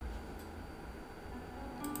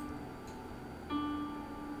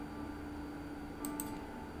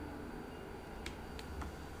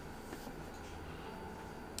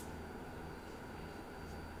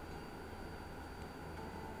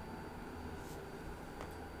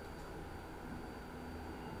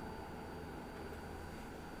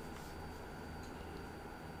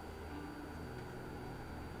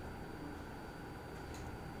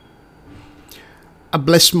A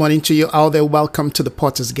blessed morning to you all there. Welcome to the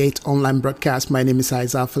Potter's Gate online broadcast. My name is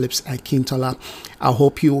Isaiah Phillips Akintola. I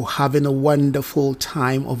hope you're having a wonderful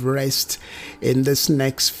time of rest in this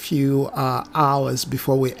next few hours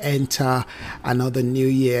before we enter another new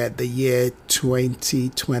year, the year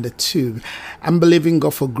 2022. I'm believing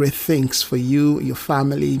God for great things for you, your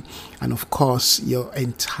family, and of course, your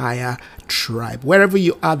entire tribe. Wherever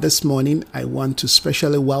you are this morning, I want to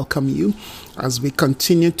specially welcome you as we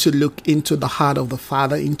continue to look into the heart of the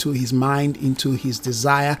Father, into his mind, into his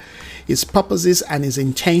desire, his purposes, and his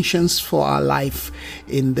intentions for our life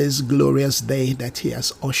in this glorious day that he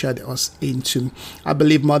has ushered us into. I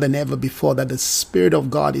believe more than ever before that the Spirit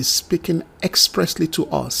of God is speaking expressly to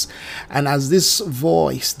us. And as this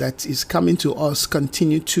voice that is coming to us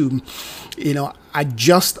continue to,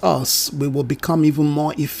 adjust us, we will become even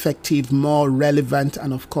more effective, more relevant,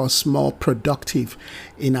 and of course more productive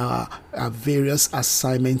in our various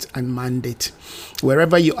assignments and mandate.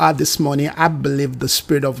 Wherever you are this morning, I believe the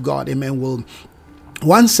Spirit of God, amen, will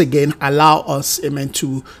once again allow us, amen,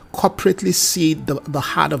 to corporately see the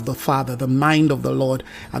heart of the Father, the mind of the Lord,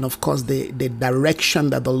 and of course the direction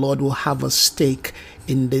that the Lord will have us take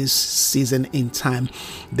in this season in time.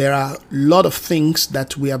 There are a lot of things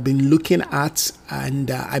that we have been looking at,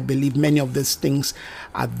 and I believe many of these things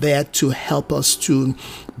are there to help us to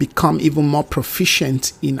become even more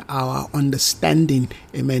proficient in our understanding,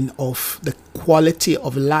 amen, of the quality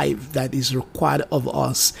of life that is required of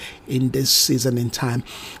us in this season in time.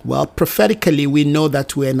 Well, prophetically, we know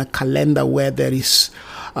that we're in a calendar where there is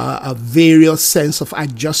a various sense of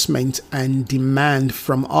adjustment and demand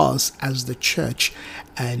from us as the church.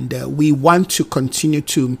 And we want to continue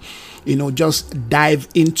to, just dive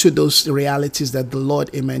into those realities that the Lord,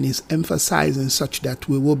 amen, is emphasizing, such that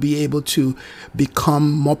we will be able to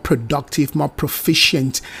become more productive, more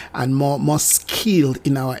proficient, and more skilled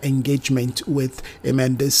in our engagement with,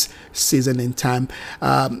 amen, this season in time.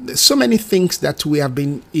 So many things that we have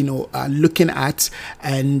been, looking at,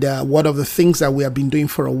 and one of the things that we have been doing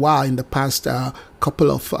for a while in the past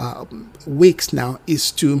couple of weeks now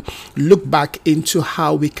is to look back into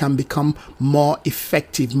how we can become more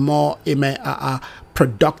effective, more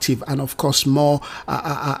productive, and of course more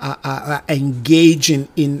engaging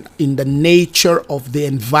in the nature of the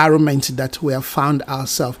environment that we have found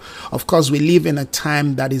ourselves. Of course, we live in a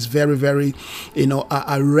time that is very, very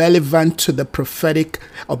relevant to the prophetic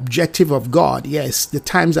objective of God. Yes, the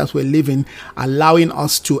times that we're living, allowing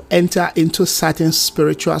us to enter into certain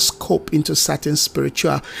spiritual scope, into certain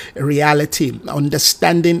spiritual reality.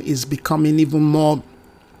 Understanding is becoming even more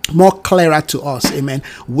clearer to us, amen.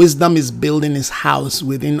 Wisdom is building his house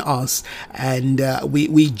within us, and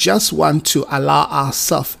we just want to allow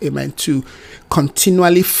ourselves, amen, to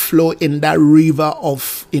continually flow in that river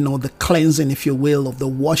of the cleansing, if you will, of the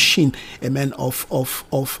washing, amen, of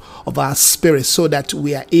our spirit, so that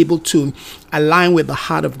we are able to align with the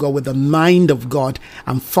heart of God, with the mind of God,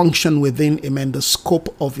 and function within, amen, the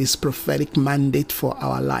scope of his prophetic mandate for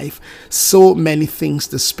our life. So many things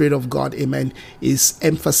the Spirit of God, amen, is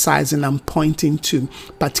emphasizing and pointing to,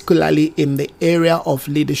 particularly in the area of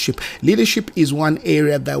leadership. Leadership is one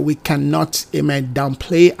area that we cannot, amen,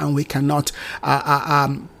 downplay, and we cannot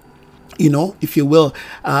if you will,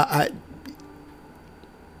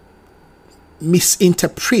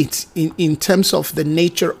 misinterpret in terms of the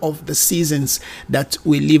nature of the seasons that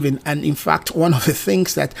we live in. And in fact, one of the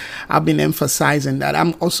things that I've been emphasizing, that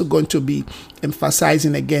I'm also going to be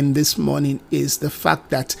emphasizing again this morning, is the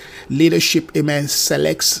fact that leadership, amen,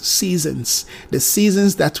 selects seasons. The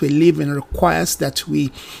seasons that we live in requires that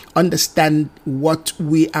we understand what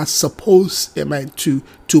we are supposed, amen, to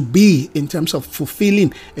be in terms of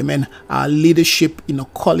fulfilling, amen, our leadership,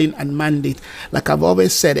 calling and mandate. Like I've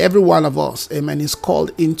always said, every one of us, amen, is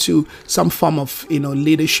called into some form of,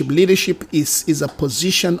 leadership. Leadership is a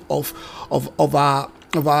position of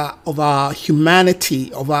our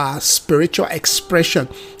humanity, of our spiritual expression.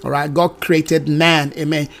 All right, God created man,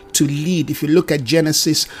 amen, to lead. If you look at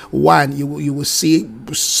Genesis 1, you will see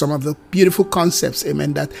some of the beautiful concepts,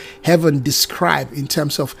 amen, that heaven described in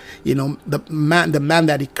terms of the man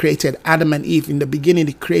that he created, Adam and Eve. In the beginning,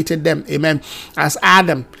 he created them, amen, as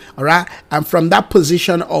Adam. All right, and from that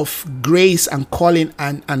position of grace and calling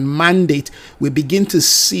and mandate, we begin to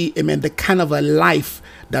see, amen, the kind of a life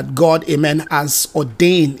that God, amen, has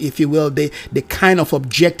ordained, if you will, the kind of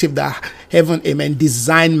objective that heaven, amen,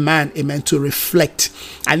 designed man, amen, to reflect.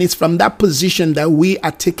 And it it's from that position that we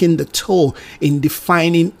are taking the toll in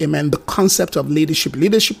defining, amen, the concept of leadership.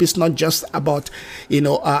 Leadership is not just about,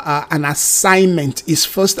 an assignment. It's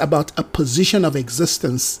first about a position of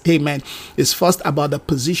existence, amen. It's first about the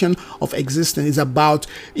position of existence. It's about,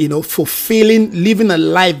 fulfilling, living a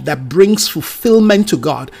life that brings fulfillment to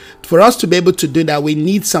God. For us to be able to do that, we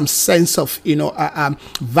need some sense of,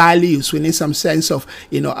 values. We need some sense of,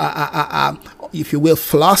 if you will,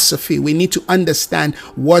 philosophy. We need to understand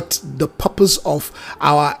what the purpose of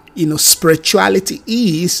our, spirituality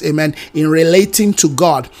is, amen, in relating to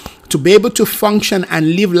God. To be able to function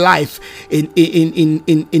and live life in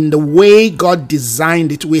the way God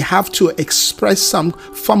designed it, we have to express some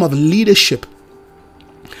form of leadership.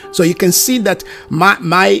 So you can see that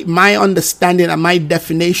my understanding and my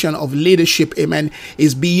definition of leadership, amen,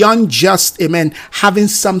 is beyond just, amen, having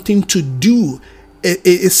something to do.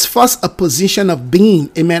 It's first a position of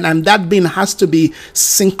being, amen, and that being has to be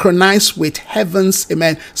synchronized with heaven's,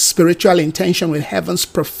 amen, spiritual intention, with heaven's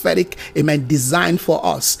prophetic, amen, design for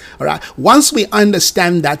us. All right. Once we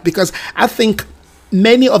understand that, because I think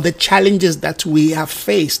many of the challenges that we have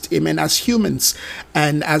faced, amen, as humans,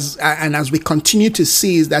 and as we continue to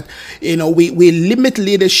see, is that we limit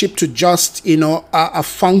leadership to just a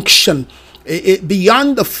function.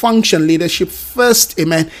 Beyond the function, leadership first,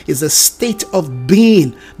 amen, is a state of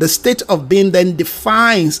being. The state of being then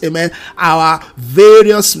defines, amen, our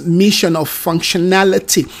various mission of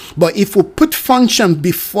functionality. But if we put function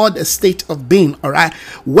before the state of being, all right,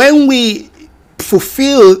 when we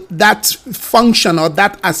fulfill that function or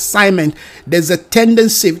that assignment, there's a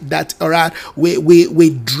tendency that, all right, we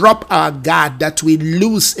drop our guard, that we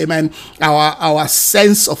lose, amen, our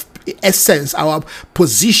sense of essence, our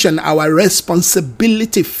position, our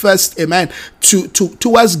responsibility first, amen,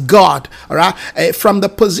 towards God. All right. From the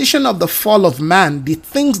position of the fall of man, the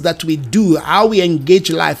things that we do, how we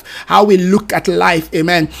engage life, how we look at life,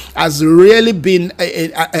 amen, has really been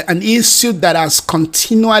an issue that has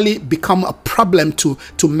continually become a problem to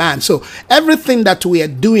man. So everything that we are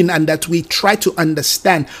doing and that we try to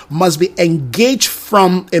understand must be engaged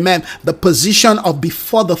from, amen, the position of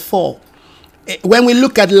before the fall. When we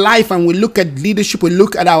look at life and we look at leadership, we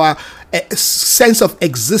look at our sense of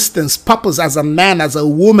existence, purpose as a man, as a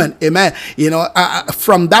woman, amen.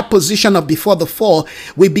 From that position of before the fall,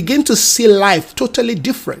 we begin to see life totally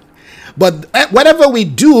different. But whatever we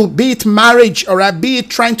do, be it marriage or be it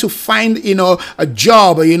trying to find, a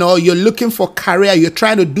job, or, you're looking for career, you're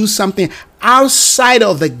trying to do something outside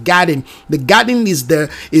of the garden. The garden is the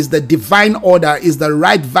divine order, is the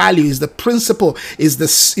right value, is the principle, is the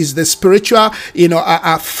spiritual,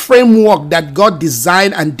 framework that God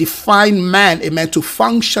designed and defined man, amen, to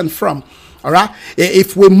function from. All right.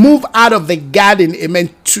 If we move out of the garden, amen,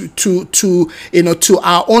 to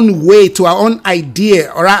our own way, to our own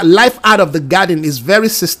idea, all right, life out of the garden is very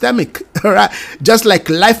systemic. All right. Just like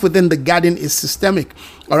life within the garden is systemic.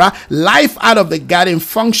 All right. Life out of the garden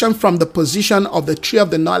function from the position of the tree of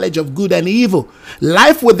the knowledge of good and evil.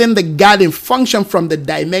 Life within the garden function from the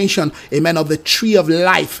dimension, amen, of the tree of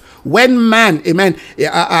life. When man, amen,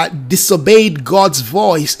 disobeyed God's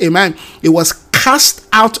voice, amen, it was cast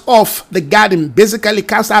out of the garden, basically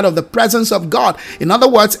cast out of the presence of God. In other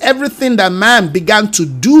words, everything that man began to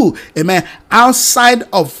do, amen, outside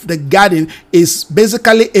of the garden is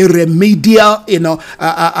basically a remedial,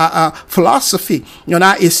 philosophy.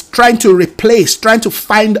 Is trying to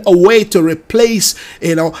find a way to replace,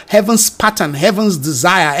 heaven's pattern, heaven's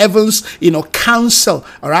desire, heaven's, counsel.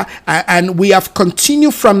 All right, and we have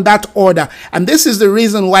continued from that order, and this is the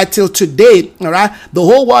reason why till today, all right, the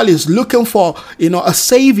whole world is looking for, a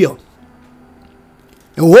savior.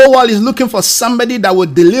 The whole world is looking for somebody that will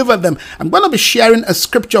deliver them. I'm going to be sharing a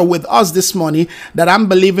scripture with us this morning that I'm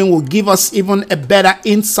believing will give us even a better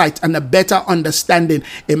insight and a better understanding,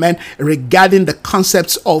 amen, regarding the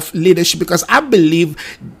concepts of leadership. Because I believe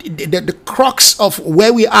the crux of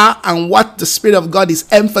where we are and what the Spirit of God is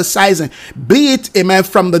emphasizing, be it, amen,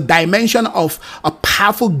 from the dimension of a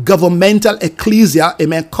powerful governmental ecclesia,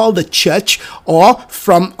 amen, called the church, or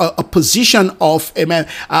from a position of, amen,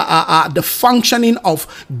 the functioning of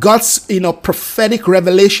God's, prophetic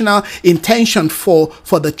revelational intention for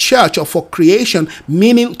the church or for creation,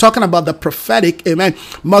 meaning talking about the prophetic, amen,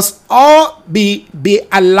 must all be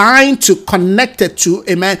aligned to, connected to,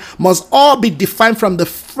 amen, must all be defined from the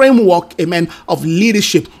framework, amen, of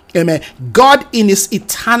leadership. Amen. God in his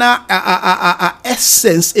eternal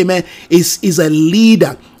essence, amen, is a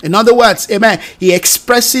leader. In other words, amen, he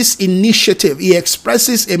expresses initiative. He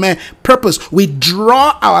expresses, amen, purpose. We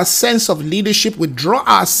draw our sense of leadership. We draw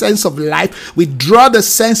our sense of life. We draw the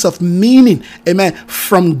sense of meaning, amen,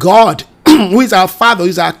 from God. who is our Father, who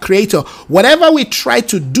is our Creator, whatever we try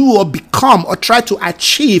to do or become or try to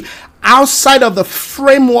achieve outside of the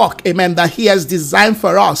framework, amen, that he has designed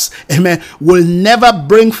for us, amen, will never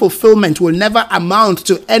bring fulfillment, will never amount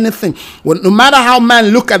to anything. Well, no matter how man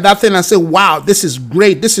look at that thing and say, wow, this is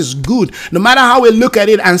great, this is good, no matter how we look at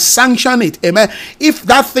it and sanction it, amen, if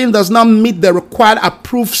that thing does not meet the required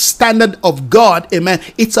approved standard of God, amen,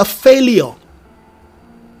 it's a failure.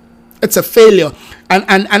 It's a failure.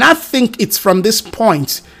 And I think it's from this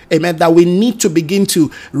point, amen, that we need to begin to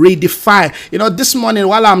redefine. This morning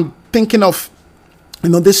while I'm thinking of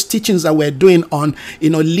these teachings that we're doing on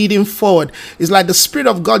leading forward, it's like the Spirit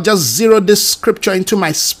of God just zeroed this scripture into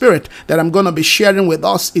my spirit that I'm going to be sharing with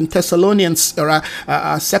us in Thessalonians, or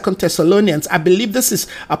 2 Thessalonians. I believe this is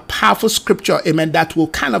a powerful scripture, amen, that will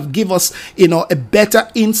kind of give us a better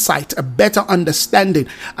insight, a better understanding,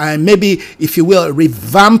 and maybe, if you will,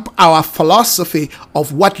 revamp our philosophy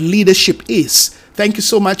of what leadership is. Thank you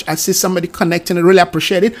so much. I see somebody connecting. I really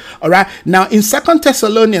appreciate it. All right. Now, in 2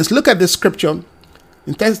 Thessalonians, look at this scripture.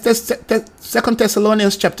 In 2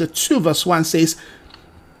 Thessalonians chapter 2, verse 1 says,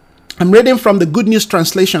 I'm reading from the Good News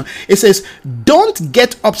Translation. It says, don't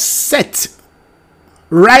get upset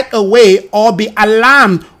right away or be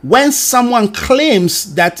alarmed when someone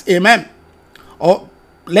claims that, amen. Or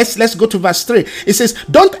let's go to verse 3. It says,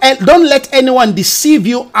 don't let anyone deceive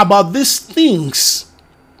you about these things,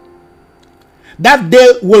 that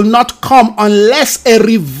they will not come unless a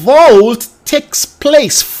revolt takes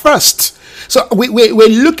place first. So we're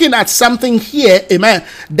looking at something here, amen,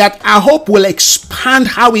 that I hope will expand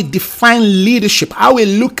how we define leadership, how we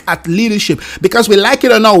look at leadership, because we like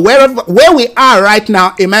it or not, where we are right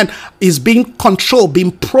now, amen, is being controlled,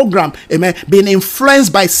 being programmed, amen, being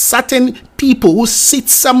influenced by certain people who sit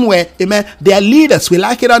somewhere, amen. They are leaders, we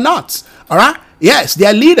like it or not, all right? Yes, they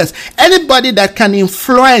are leaders. Anybody that can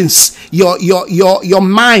influence your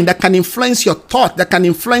mind, that can influence your thought, that can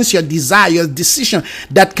influence your desire, your decision,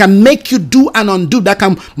 that can make you do and undo, that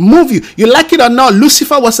can move you. You like it or not,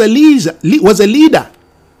 Lucifer was a leader.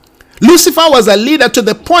 Lucifer was a leader to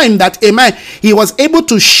the point that, amen, he was able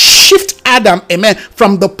to shift Adam, amen,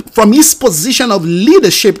 from his position of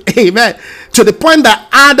leadership, amen, to the point that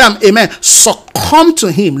Adam, amen, succumbed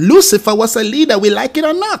to him. Lucifer was a leader, we like it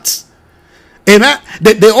or not. Amen.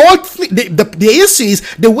 The issue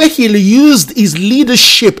is the way he used his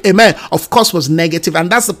leadership, amen, of course, was negative.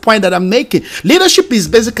 And that's the point that I'm making. Leadership is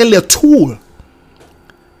basically a tool.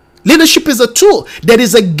 Leadership is a tool. There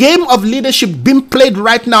is a game of leadership being played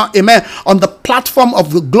right now, amen, on the platform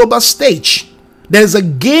of the global stage. There's a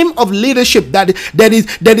game of leadership there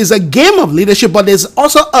is a game of leadership, but there's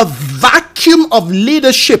also a vacuum of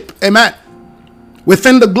leadership, amen,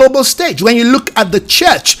 within the global stage. When you look at the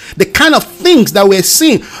church, the kind of things that we're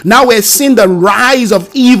seeing, now we're seeing the rise of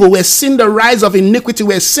evil, we're seeing the rise of iniquity,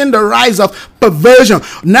 we're seeing the rise of perversion.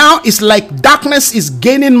 Now it's like darkness is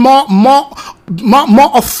gaining more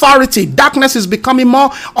authority. Darkness is becoming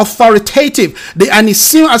more authoritative, and it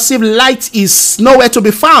seems as if light is nowhere to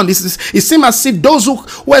be found. It seems as if those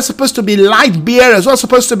who are supposed to be light bearers, who are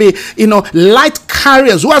supposed to be light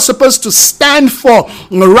carriers, who are supposed to stand for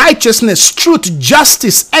righteousness, truth,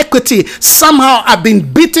 justice, equity, somehow have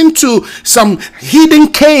been beaten to some hidden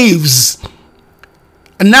caves.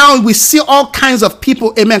 And now we see all kinds of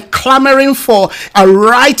people, amen, clamoring for a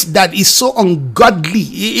right that is so ungodly.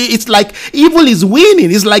 It's like evil is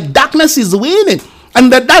winning. It's like darkness is winning.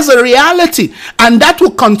 And that's a reality. And that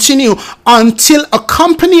will continue until a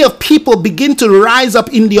company of people begin to rise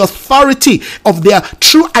up in the authority of their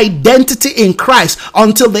true identity in Christ,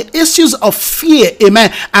 until the issues of fear,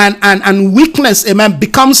 amen, and weakness, amen,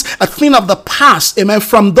 becomes a thing of the past, amen,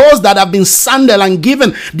 from those that have been sandaled and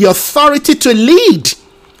given the authority to lead.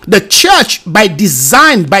 The church, by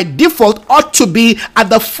design, by default, ought to be at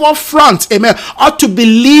the forefront, amen, ought to be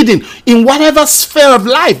leading in whatever sphere of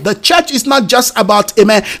life. The church is not just about,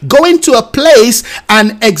 amen, going to a place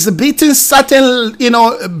and exhibiting certain,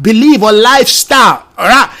 belief or lifestyle. All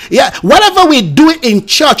right, yeah, whatever we do in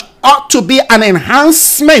church ought to be an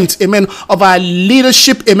enhancement, amen, of our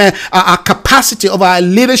leadership, amen, our capacity, of our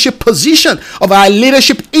leadership position, of our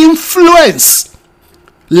leadership influence.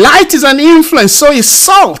 Light is an influence, so is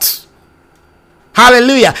salt.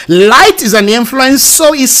 Hallelujah. Light is an influence,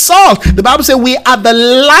 so is salt. The Bible says we are the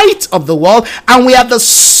light of the world and we are the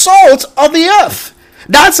salt of the earth.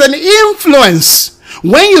 That's an influence.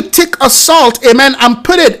 When you take a salt, amen, and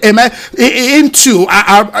put it, amen, into,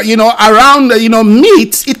 around,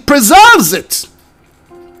 meat, it preserves it.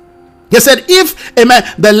 He said, if, amen,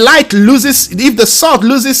 if the salt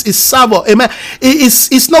loses its savor, amen,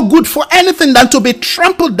 it's not good for anything than to be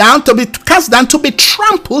trampled down, to be cast down, to be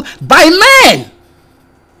trampled by men.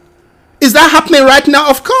 Is that happening right now?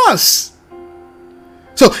 Of course.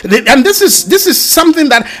 So, and this is something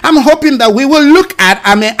that I'm hoping that we will look at,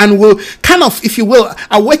 and will kind of, if you will,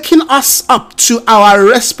 awaken us up to our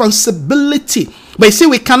responsibility. But you see,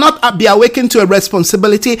 we cannot be awakened to a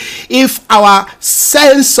responsibility if our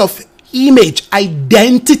sense of image,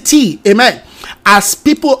 identity, amen, as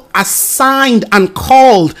people assigned and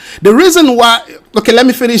called. The reason why, okay, let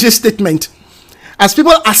me finish this statement. As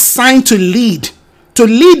people assigned to lead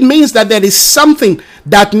means that there is something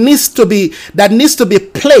that needs to be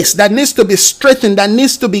placed, that needs to be straightened, that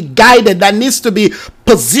needs to be guided, that needs to be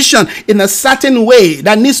positioned in a certain way,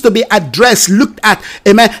 that needs to be addressed, looked at.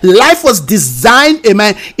 Amen. Life was designed,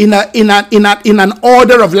 amen, in an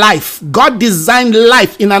order of life. God designed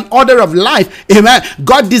life in an order of life. Amen.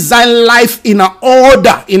 God designed life in an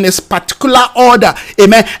order, in a particular order.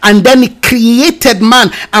 Amen. And then he created man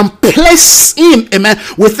and placed him, amen,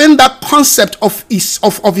 within that concept of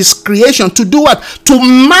his creation to do what? To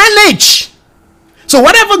manage. So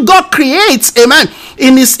whatever God creates, amen,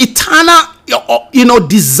 in his eternal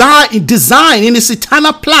design, in his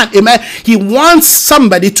eternal plan, amen, he wants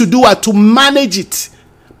somebody to do what? To manage it.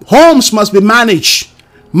 Homes must be managed,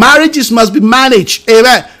 marriages must be managed,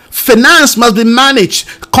 amen, finance must be managed,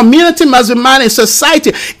 community must be managed,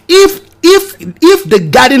 society. If the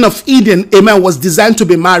Garden of Eden, amen, was designed to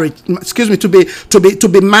be to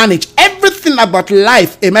be managed, everything about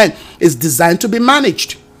life, amen, is designed to be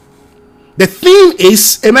managed. The thing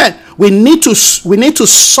is, amen, we need to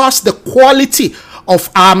source the quality of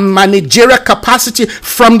our managerial capacity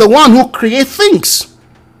from the one who creates things.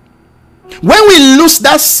 When we lose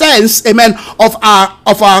that sense, amen, of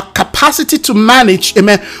our capacity to manage,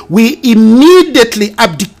 amen, we immediately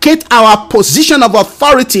abdicate our position of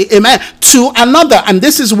authority, amen, to another. And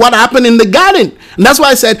this is what happened in the garden. And that's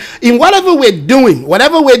why I said, in whatever we're doing,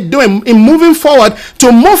 in moving forward,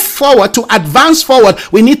 to advance forward,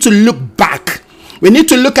 we need to look back. We need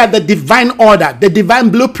to look at the divine order, the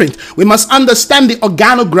divine blueprint. We must understand the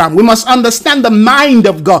organogram. We must understand the mind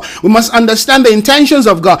of God. We must understand the intentions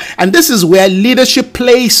of God. And this is where leadership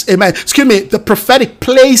plays, the prophetic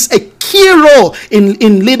plays a key role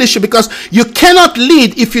in leadership, because you cannot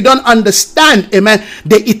lead if you don't understand, amen,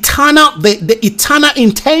 the eternal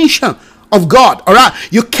intention of God. All right,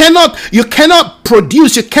 you cannot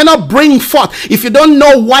produce, you cannot bring forth if you don't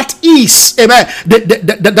know what is, amen,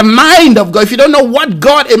 the mind of God. If you don't know what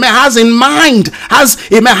God, amen, has in mind,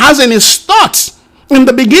 has in his thoughts in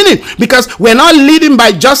the beginning, because we're not leading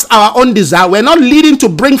by just our own desire. We're not leading to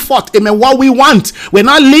bring forth, amen, what we want. We're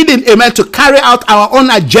not leading, amen, to carry out our own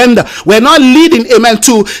agenda. We're not leading, amen,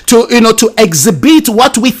 to exhibit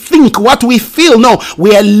what we think, what we feel. No,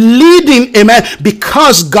 we are leading, amen,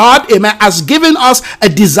 because God, amen, has given us a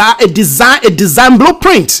design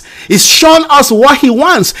blueprint. He's shown us what he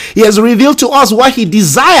wants. He has revealed to us what he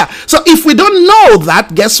desires. So if we don't know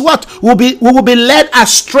that, guess what? We will be led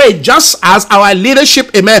astray, just as our leadership,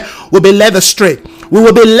 amen, will be led astray. We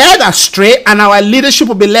will be led astray, and our leadership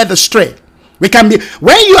will be led astray. We can be,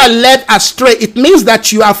 when you are led astray, it means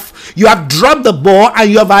that you have dropped the ball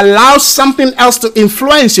and you have allowed something else to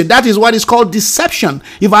influence you. That is what is called deception.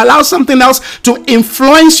 You've allowed something else to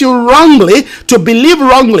influence you wrongly, to believe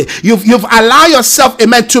wrongly. You've allowed yourself,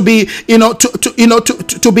 amen, to be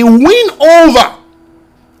to be won over.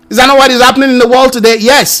 Is that not what is happening in the world today?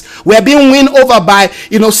 Yes, we are being won over by,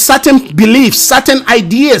 certain beliefs, certain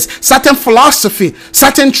ideas, certain philosophy,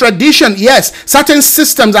 certain tradition. Yes, certain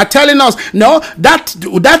systems are telling us, no, that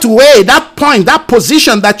way, that point, that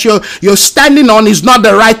position that you're standing on is not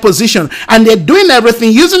the right position. And they're doing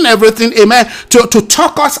everything, using everything, amen, to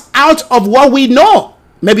talk us out of what we know.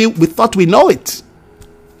 Maybe we thought we know it.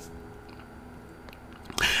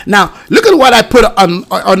 Now, look at what I put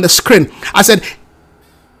on the screen. I said,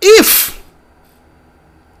 if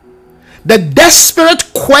the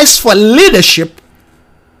desperate quest for leadership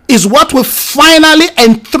is what will finally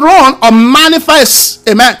enthrone or manifest,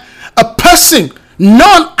 amen, a person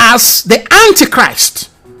known as the Antichrist,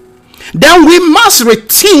 then we must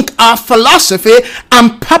rethink our philosophy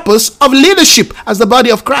and purpose of leadership as the body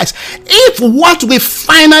of Christ. If what we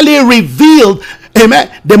finally revealed,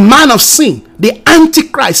 amen, the man of sin, the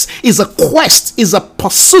Antichrist, is a quest, is a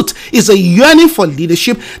pursuit, is a yearning for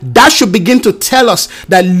leadership, that should begin to tell us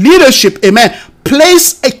that leadership, amen,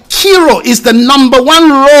 plays a key role, is the number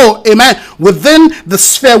one role, amen, within the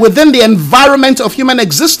sphere, within the environment of human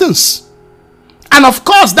existence. And of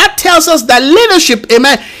course, that tells us that leadership,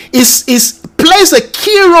 amen, is plays a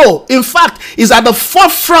key role. In fact, is at the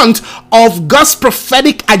forefront of God's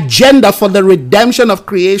prophetic agenda for the redemption of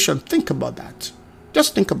creation. Think about that.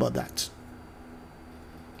 Just think about that.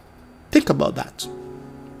 Think about that.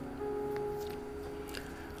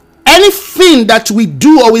 Anything that we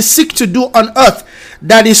do or we seek to do on earth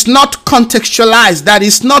that is not contextualized, that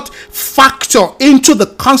is not factored into the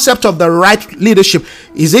concept of the right leadership.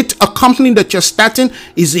 Is it a company that you're starting?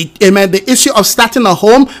 Is it, amen, the issue of starting a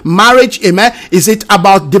home, marriage, amen? Is it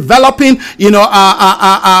about developing, your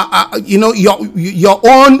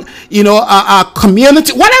own,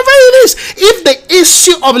 community? Whatever it is, if the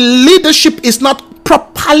issue of leadership is not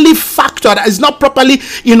properly factored, is not properly,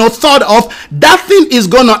 thought of, that thing is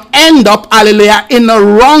going to end up, hallelujah, in a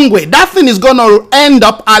wrong way. That thing is going to end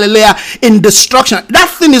up, hallelujah, in destruction. That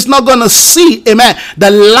thing is not going to see, amen, the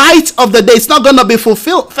light of the day. It's not going to be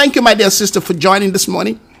fulfilled. Thank you, my dear sister, for joining this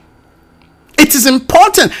morning. It is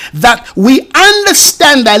important that we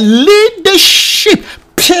understand that leadership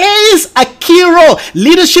plays a key role.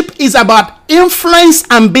 Leadership is about influence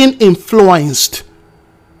and being influenced.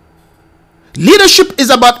 Leadership is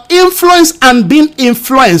about influence and being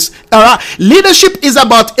influenced. All right. Leadership is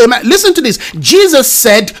about, listen to this. Jesus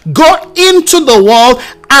said, go into the world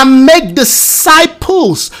and make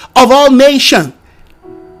disciples of all nations.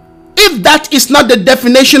 If that is not the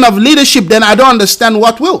definition of leadership, then I don't understand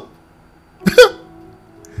what will.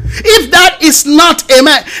 If that is not,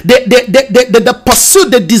 amen, the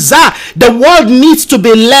pursuit, the desire, the world needs to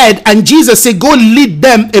be led, and Jesus said, go lead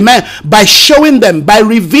them, amen, by showing them, by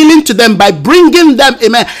revealing to them, by bringing them,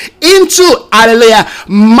 amen, into, hallelujah,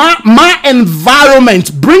 my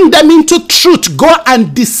environment, bring them into truth, go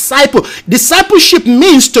and disciple. Discipleship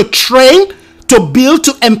means to train, to build,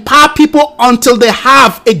 to empower people until they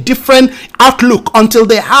have a different outlook, until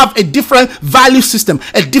they have a different value system,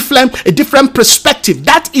 a different perspective.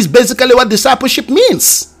 That is basically what discipleship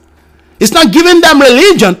means. It's not giving them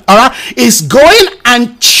religion, all right? It's going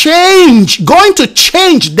to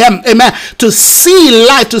change them, amen, to see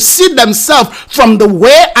light, to see themselves from the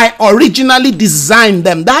way I originally designed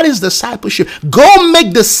them. That is discipleship. Go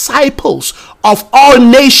make disciples of all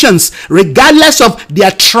nations, regardless of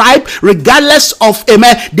their tribe, regardless of,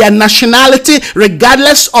 amen, their nationality,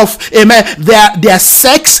 regardless of, amen, their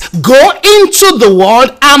sex. Go into the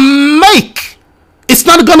world and make. It's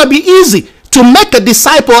not going to be easy to make a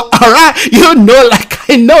disciple, all right? Like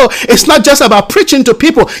I know, it's not just about preaching to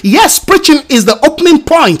people. Yes, preaching is the opening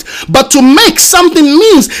point, but to make something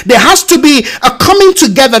means there has to be a coming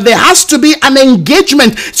together. There has to be an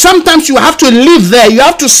engagement. Sometimes you have to live there. You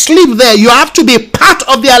have to sleep there. You have to be part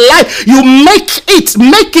of their life. You make it.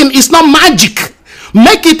 Making is not magic.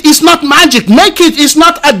 Make it is not magic. Make it is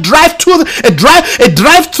not a drive-through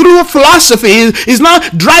philosophy. It's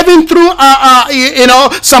not driving through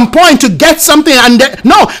some point to get something.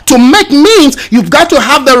 No, to make means you've got to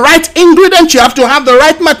have the right ingredients. You have to have the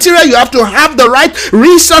right material. You have to have the right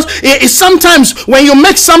resource. Sometimes when you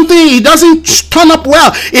make something, it doesn't turn up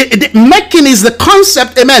well. Making is the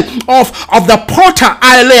concept, amen, of the potter,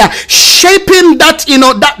 hallelujah, shaping that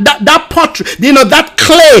that pottery, that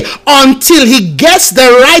clay until he gets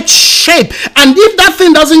the right shape. And if that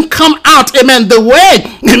thing doesn't come out, amen, the way,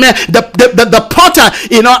 amen, the potter,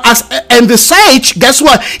 as envisaged, guess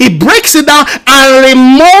what? He breaks it down and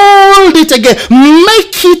remold it again.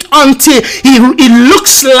 Make it until it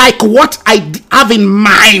looks like what I have in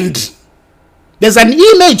mind. There's an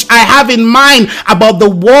image I have in mind about the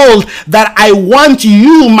world that I want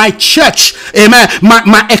you, my church, amen,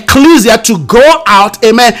 my ecclesia, to go out,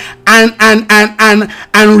 amen,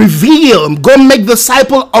 and reveal, go make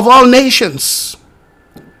disciples of all nations.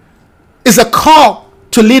 It's a call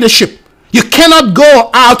to leadership. You cannot go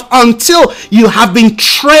out until you have been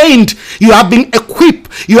trained, you have been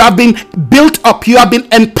equipped, you have been built up, you have been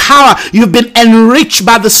empowered, you've been enriched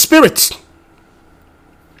by the Spirit.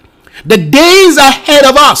 The days ahead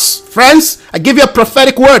of us, friends, I give you a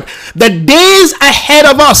prophetic word. The days ahead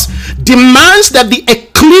of us demands that the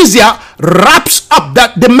ecclesia wraps up,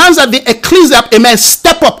 that demands that the ecclesia, amen,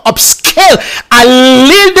 step up, upscale a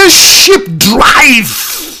leadership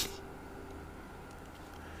drive.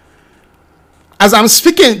 As I'm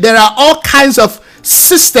speaking, there are all kinds of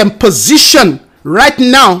system position right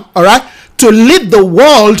now, all right, to lead the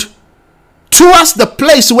world towards the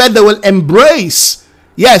place where they will embrace,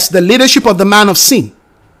 yes, the leadership of the man of sin.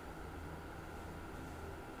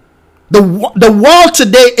 The world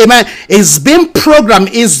today, amen, is being programmed,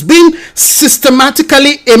 is being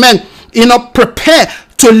systematically, amen, prepared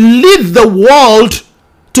to lead the world,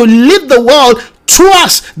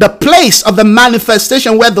 towards the place of the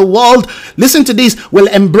manifestation where the world, listen to this, will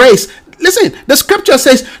embrace listen, the scripture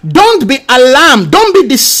says, don't be alarmed, don't be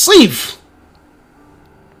deceived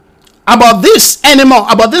about this anymore,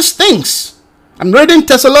 about these things. I'm reading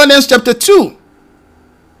Thessalonians chapter 2.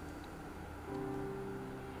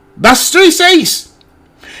 Verse 3 says,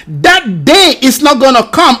 that day is not going to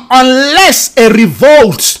come unless a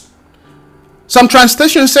revolt. Some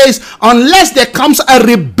translation says, unless there comes a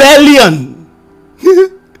rebellion.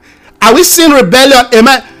 Are we seeing rebellion?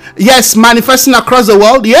 Amen. Yes, manifesting across the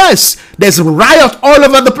world. Yes, there's riot all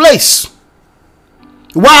over the place.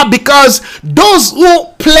 Why? Because those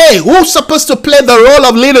who's supposed to play the role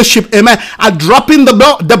of leadership, amen, are dropping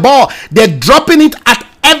the ball. They're dropping it at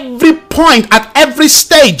every point, at every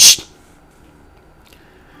stage.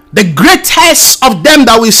 The greatest of them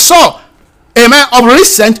that we saw, amen, of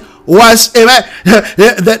recent was, amen,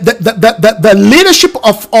 the leadership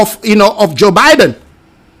of Joe Biden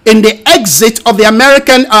in the exit of the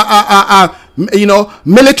American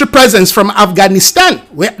military presence from Afghanistan.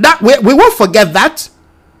 We won't forget that.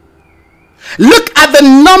 Look at the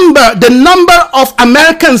number of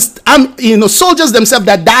Americans, soldiers themselves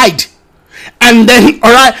that died. And then,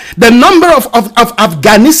 all right, the number of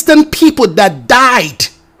Afghanistan people that died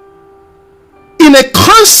in a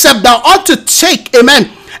concept that ought to take, amen,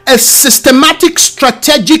 a systematic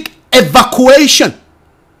strategic evacuation.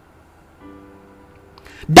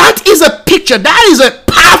 That is a picture, that is a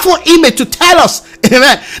powerful image to tell us,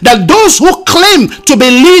 amen, that those who claim to be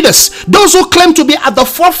leaders, those who claim to be at the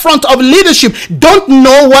forefront of leadership, don't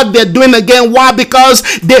know what they're doing again. Why? Because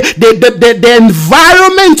the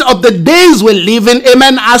environment of the days we live in,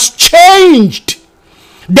 amen, has changed.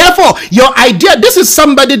 Therefore, your idea, this is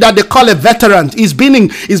somebody that they call a veteran. He's been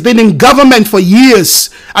in government for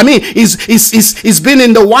years. I mean, he's been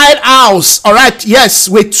in the White House, all right, yes,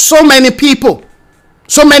 with so many people.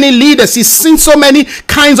 So many leaders, he's seen so many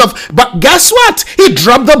kinds of, but guess what? He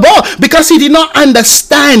dropped the ball because he did not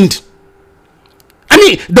understand. I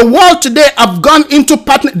mean, the world today have gone into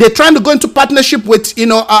they're trying to go into partnership with,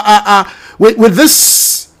 with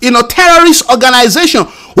this, terrorist organization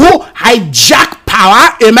who hijack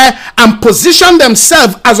power, amen, and position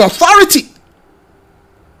themselves as authority.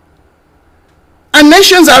 And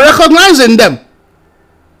nations are recognizing them.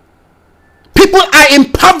 People are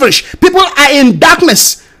impoverished. People are in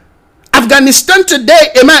darkness. Afghanistan today,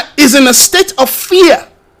 amen, is in a state of fear.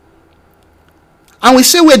 And we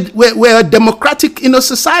say we're a democratic,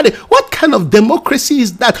 society. What kind of democracy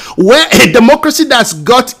is that? Where a democracy that's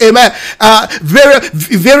got, amen,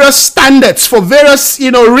 various standards for various,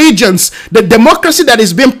 regions. The democracy that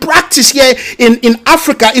is being practiced here in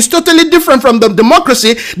Africa is totally different from the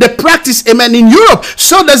democracy they practice, amen, in Europe.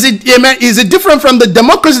 So does it, amen, is it different from the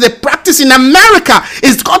democracy they practice in America?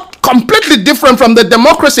 It's got completely different from the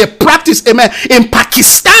democracy practice, amen, in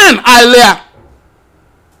Pakistan earlier.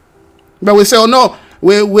 But we say, oh no,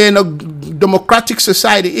 we're in a democratic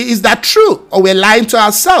society. Is that true? Or we're lying to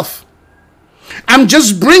ourselves? I'm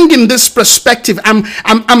just bringing this perspective. I'm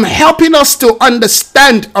helping us to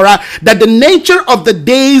understand, all right, that the nature of the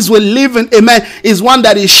days we live in, amen, is one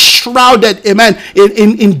that is shrouded, amen,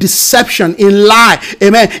 in deception, in lie,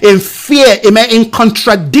 amen, in fear, amen, in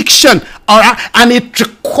contradiction, all right, and it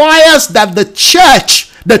requires that the church,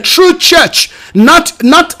 the true church, not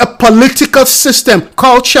a political system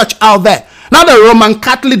called church out there, not a Roman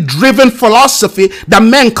Catholic driven philosophy that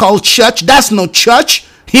men call church. That's no church.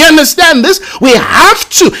 You understand this? We have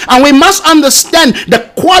to, and we must understand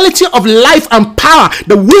the quality of life and power,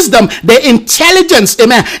 the wisdom, the intelligence,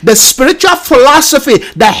 amen, the spiritual philosophy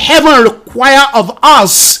that heaven requires of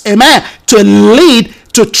us, amen, to lead,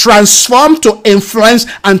 to transform, to influence,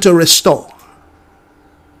 and to restore.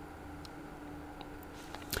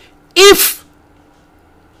 If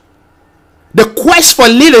the quest for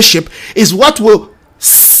leadership is what will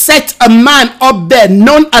set a man up there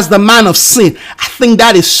known as the man of sin, I think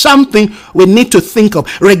that is something we need to think of,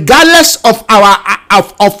 regardless of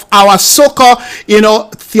our so-called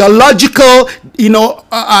theological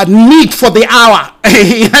need for the hour.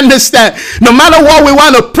 You understand? No matter what we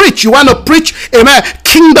want to preach, you want to preach, amen,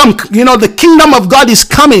 kingdom, the kingdom of God is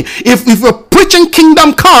coming. If we're preaching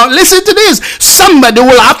kingdom come, listen to this, somebody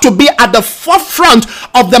will have to be at the forefront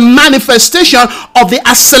of the manifestation, of the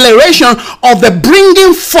acceleration, of the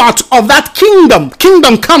bringing forth of that kingdom.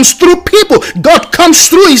 Kingdom comes through people. God comes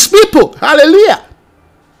through his people. Hallelujah.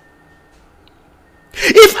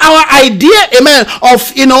 If our idea, amen,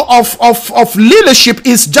 of leadership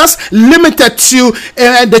is just limited to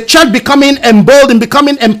the church becoming emboldened,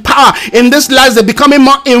 becoming empowered in this life, they're becoming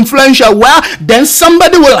more influential, well, then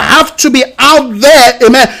somebody will have to be out there,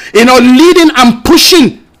 amen, leading and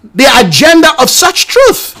pushing the agenda of such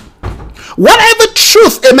truth. whatever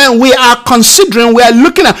truth, amen, we are considering, we are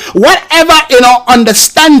looking at, whatever,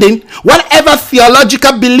 understanding, whatever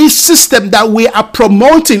theological belief system that we are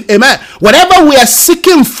promoting, amen, whatever we are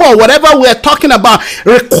seeking for, whatever we are talking about,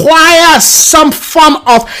 requires some form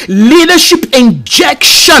of leadership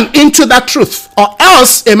injection into that truth, or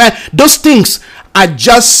else, amen, those things are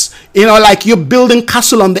just, like you building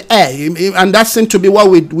castle on the air, and that seems to be what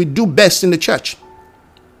we do best in the church.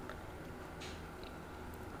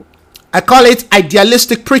 I call it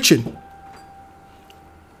idealistic preaching.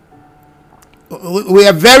 We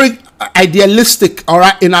are very idealistic, all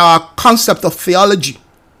right, in our concept of theology.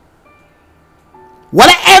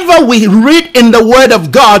 Whatever we read in the Word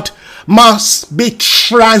of God must be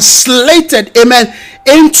translated, amen,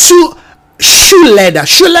 into shoe leather.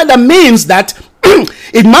 Shoe leather means that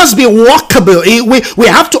it must be walkable. We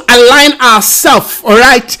have to align ourselves, all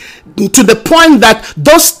right, to the point that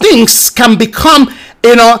those things can become,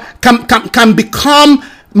 can become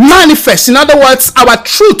manifest. In other words, our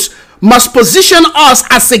truth must position us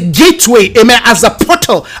as a gateway, amen, as a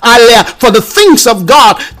portal, for the things of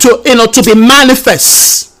God to be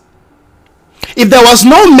manifest. If there was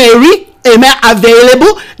no Mary, amen,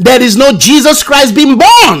 available, there is no Jesus Christ being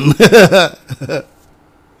born.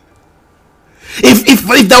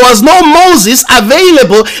 If there was no Moses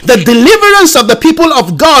available, the deliverance of the people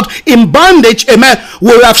of God in bondage, amen,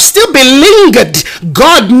 will have still been lingered.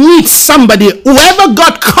 God needs somebody. Whoever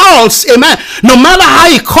God calls, amen, no matter how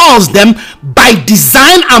he calls them, by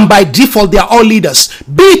design and by default, they are all leaders.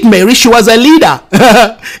 Be it Mary, she was a leader.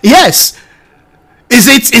 Yes. Is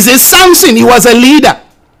it Samson? He was a leader.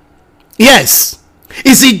 Yes.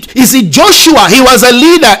 Is it Joshua? He was a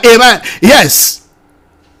leader. Amen. Yes.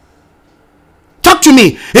 Talk to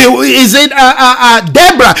me. Is it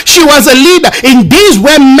Deborah? She was a leader. In days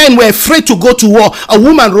when men were afraid to go to war, a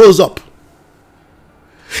woman rose up.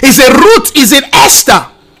 Is it Ruth? Is it Esther?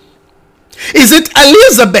 Is it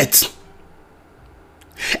Elizabeth?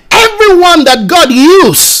 Everyone that God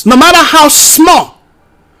used, no matter how small,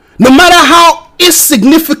 no matter how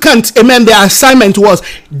insignificant, amen, their assignment was,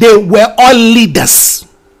 they were all leaders.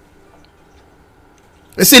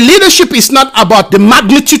 You see, leadership is not about the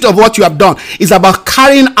magnitude of what you have done. It's about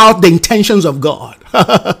carrying out the intentions of God.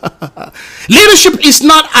 Leadership is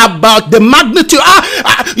not about the magnitude.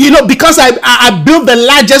 Because I built the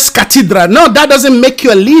largest cathedral. No, that doesn't make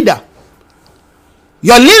you a leader.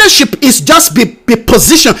 Your leadership is just be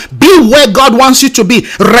positioned. Be where God wants you to be.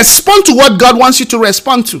 Respond to what God wants you to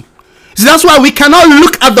respond to. So that's why we cannot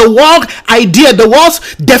look at the world idea, the world's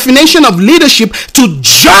definition of leadership to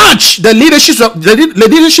judge the leadership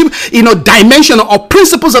dimension or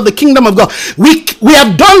principles of the kingdom of God. We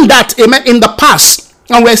have done that, amen, in the past,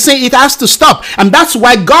 and we're saying it has to stop. And that's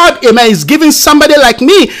why God, amen, is giving somebody like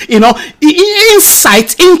me,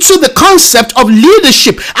 insight into the concept of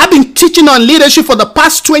leadership. I've been teaching on leadership for the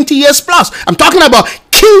past 20 years plus. I'm talking about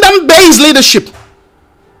kingdom-based leadership.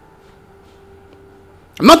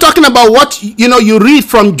 I'm not talking about what you read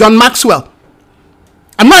from John Maxwell.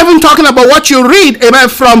 I'm not even talking about what you read, amen,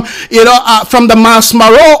 from the Miles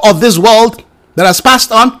Monroe of this world that has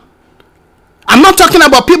passed on. I'm not talking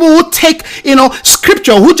about people who take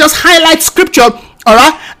scripture, who just highlight scripture, all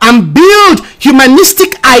right, and build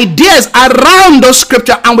humanistic ideas around those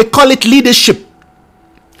scripture, and we call it leadership.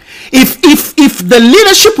 If the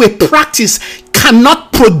leadership we practice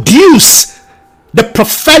cannot produce the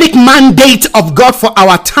prophetic mandate of God for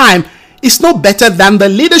our time, is no better than the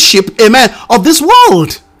leadership, amen, of this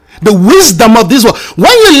world. The wisdom of this world.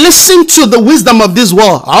 When you listen to the wisdom of this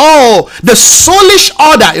world, the soulish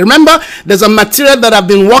order. Remember, there's a material that I've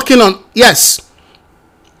been working on. Yes.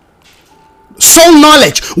 Soul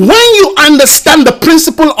knowledge. When you understand the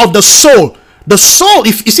principle of the soul,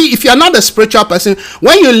 if you're not a spiritual person,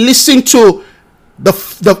 when you listen to the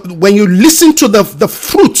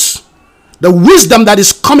fruits, the wisdom that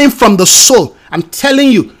is coming from the soul, I'm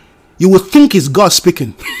telling you, you will think it's God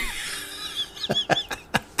speaking.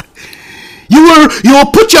 You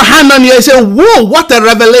will put your hand on you and say, whoa, what a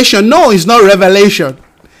revelation. No, it's not revelation.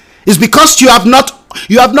 It's because you have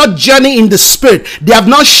not journeyed in the spirit. They have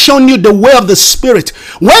not shown you the way of the spirit.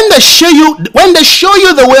 When they show you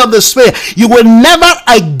the way of the spirit, you will never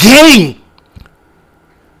again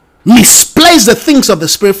misplace the things of the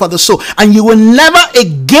spirit for the soul, and you will never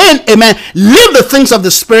again, amen, leave the things of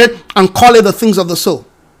the spirit and call it the things of the soul.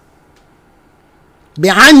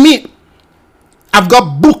 Behind me, I've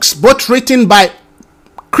got books both written by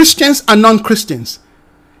Christians and non-Christians,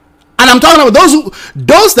 and I'm talking about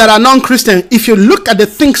those that are non-Christian. If you look at the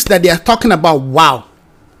things that they are talking about, wow.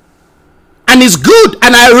 And it's good,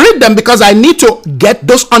 and I read them because I need to get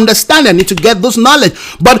those understanding, I need to get those knowledge.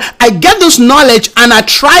 But I get those knowledge and I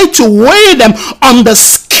try to weigh them on the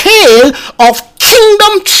scale of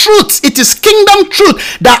kingdom truth. It is kingdom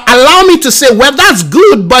truth that allow me to say, well, that's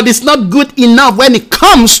good, but it's not good enough when it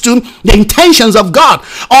comes to the intentions of God.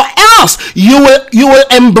 Or else you will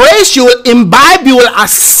embrace, you will imbibe, you will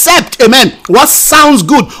accept, amen, what sounds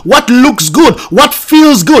good, what looks good, what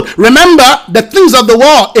feels good. Remember, the things of the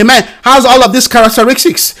world, amen, has all of these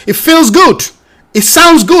characteristics. It feels good, it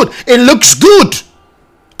sounds good, it looks good,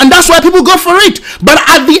 and that's why people go for it. But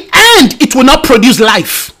at the end, it will not produce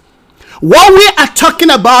life. What we are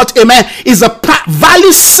talking about, amen, is a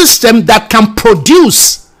value system that can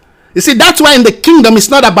produce. You see, that's why in the kingdom it's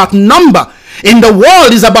not about number. In the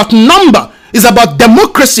world it's about number. It's about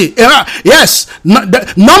democracy. Yes, number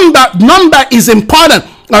is important.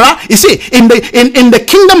 All right. You see, in the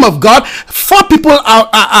kingdom of God, 4 people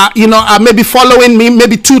are maybe following me.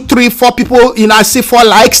 Maybe 2, 3, 4 people. I see 4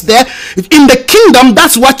 likes there. In the kingdom,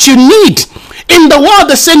 that's what you need. In the world,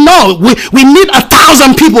 they say no. We need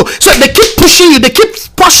 1,000 people. So they keep pushing you. They keep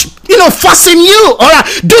forcing you. All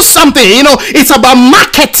right, do something. It's about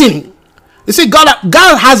marketing. You see, God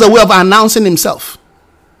has a way of announcing Himself.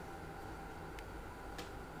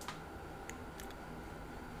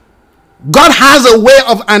 God has a way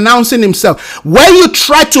of announcing Himself. Where you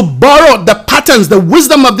try to borrow the patterns, the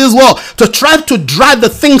wisdom of this world to try to drive the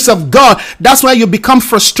things of God, that's why you become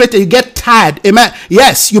frustrated. You get tired. Amen.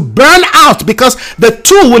 Yes, you burn out because the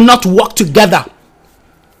two will not work together.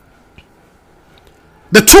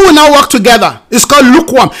 The two will not work together. It's called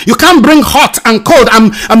lukewarm. You can't bring hot and cold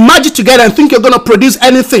and merge it together and think you're going to produce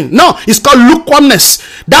anything. No, it's called lukewarmness.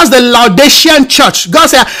 That's the Laodicean church. God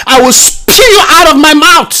said, I will spew you out of my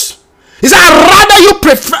mouth. He said,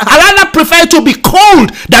 I rather prefer to be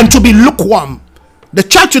cold than to be lukewarm. The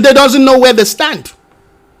church today doesn't know where they stand.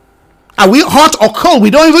 Are we hot or cold?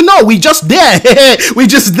 We don't even know. We just there. We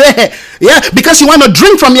just there. Yeah, because you want to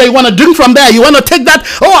drink from here, you want to drink from there. You want to take that.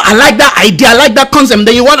 Oh, I like that idea. I like that concept.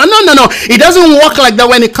 Then you want. No. It doesn't work like that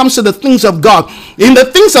when it comes to the things of God. In the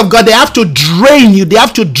things of God, they have to drain you. They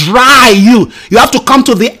have to dry you. You have to come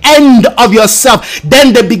to the end of yourself.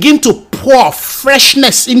 Then they begin to pour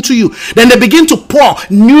freshness into you. Then they begin to pour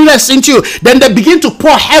newness into you. Then they begin to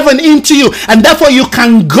pour heaven into you. And therefore you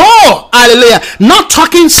can go, hallelujah, not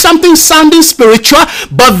talking something sounding spiritual,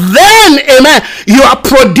 but then, amen, you are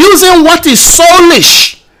producing what is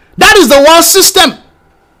soulish. That is the world system.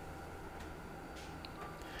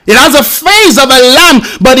 It has a face of a lamb,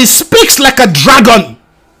 but it speaks like a dragon.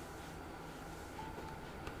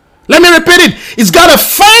 Let me repeat it. It's got a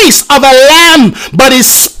face of a lamb, but it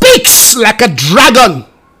speaks like a dragon.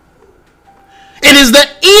 It is the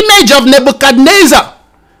image of Nebuchadnezzar.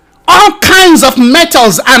 All kinds of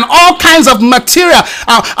metals and all kinds of material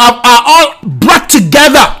are all brought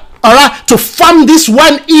together, all right, to form this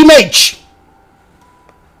one image.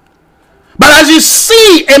 But as you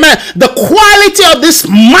see, amen, the quality of this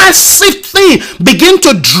massive thing begin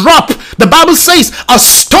to drop. The Bible says a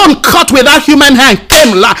stone cut without human hand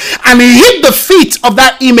came and hit the feet of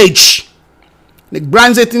that image. It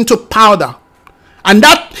grinds it into powder. And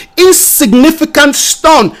that insignificant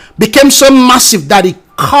stone became so massive that it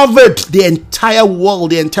covered the entire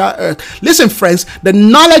world, the entire earth. Listen, friends, the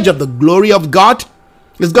knowledge of the glory of God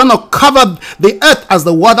is going to cover the earth as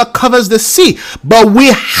the water covers the sea. But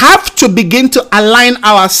we have to begin to align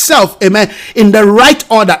ourselves, amen, in the right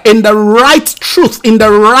order, in the right truth, in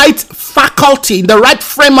the right faculty, in the right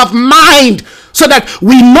frame of mind, so that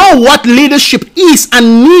we know what leadership is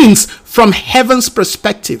and means from heaven's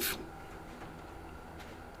perspective.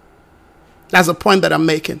 That's the point that I'm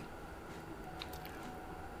making.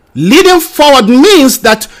 Leading forward means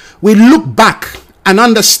that we look back and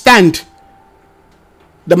understand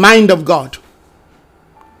the mind of God,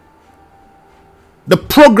 the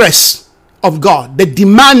progress of God, the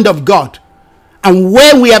demand of God, and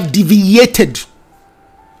where we have deviated.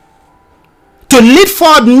 To lead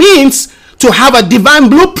forward means to have a divine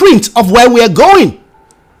blueprint of where we are going.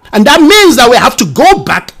 And that means that we have to go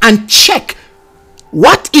back and check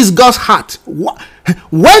what is God's heart.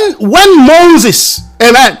 When Moses,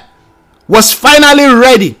 amen, was finally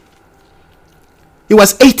ready, he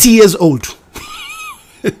was 80 years old.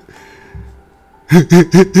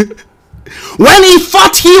 When he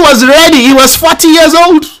thought he was ready, he was 40 years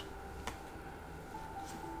old.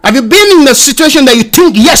 Have you been in the situation that you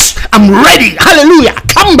think, yes, I'm ready, hallelujah,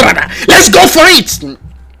 come brother, let's go for it,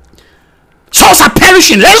 souls are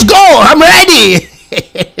perishing, let's go, I'm ready.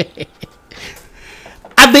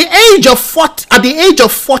 At the age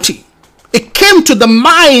of 40, it came to the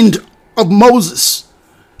mind of Moses.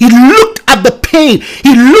 He looked at the pain.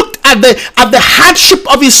 He looked at the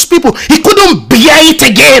hardship of his people. He couldn't bear it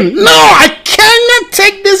again. No, I cannot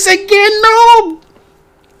take this again. No.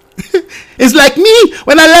 It's like me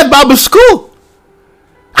when I left Bible school.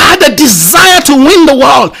 I had a desire to win the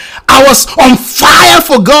world. I was on fire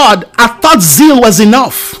for God. I thought zeal was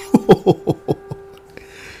enough.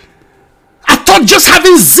 I thought just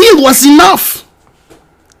having zeal was enough.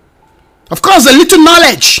 Of course, a little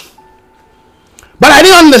knowledge. But I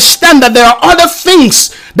didn't understand that there are other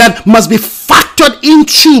things that must be factored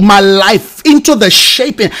into my life, into the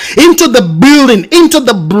shaping, into the building, into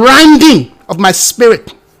the branding of my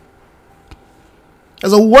spirit.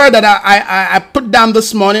 There's a word that I put down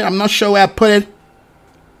this morning. I'm not sure where I put it.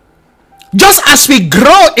 Just as we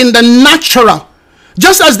grow in the natural,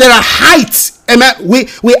 just as there are heights, amen,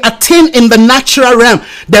 we attain in the natural realm.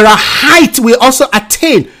 There are heights we also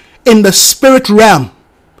attain in the spirit realm.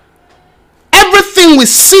 Everything we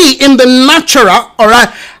see in the natural, all right,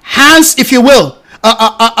 has, if you will,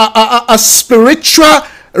 a spiritual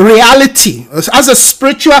reality, as a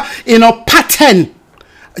spiritual, pattern.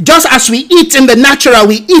 Just as we eat in the natural,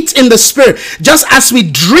 we eat in the spirit. Just as we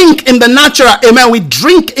drink in the natural, amen, we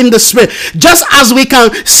drink in the spirit. Just as we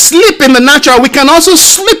can sleep in the natural, we can also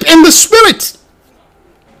sleep in the spirit.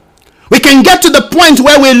 We can get to the point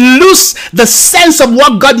where we lose the sense of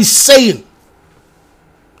what God is saying.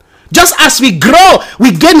 Just as we grow,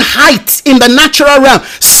 we gain height in the natural realm.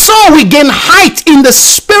 So we gain height in the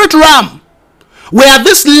spirit realm. We're at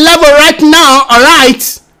this level right now, all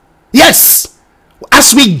right? Yes.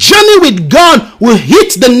 As we journey with God, we'll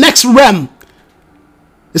hit the next realm.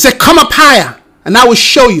 They say, come up higher, and I will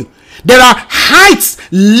show you. There are heights,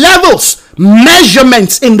 levels,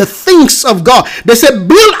 measurements in the things of God. They say,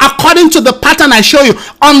 build according to the pattern I show you.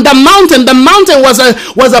 On the mountain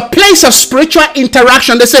was a place of spiritual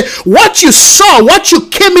interaction. They say, what you saw, what you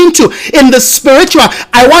came into in the spiritual,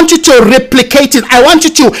 I want you to replicate it. I want you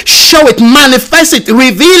to show it, manifest it,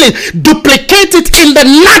 reveal it, duplicate it in the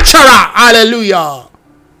natural. Hallelujah.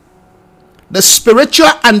 The spiritual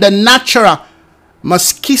and the natural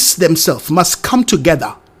must kiss themselves, must come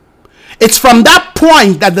together. It's from that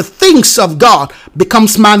point that the things of God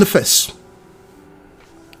becomes manifest.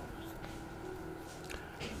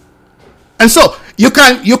 And so you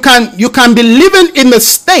can be living in a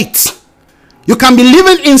state. You can be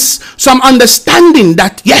living in some understanding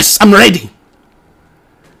that, yes, I'm ready.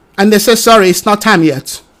 And they say, sorry, it's not time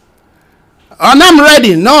yet. And I'm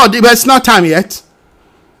ready. No, it's not time yet.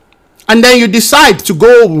 And then you decide to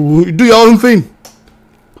go do your own thing.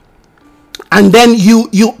 And then you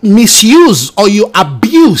misuse or you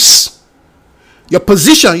abuse your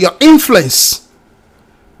position, your influence,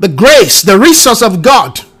 the grace, the resource of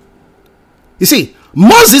God. You see,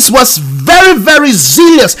 Moses was very, very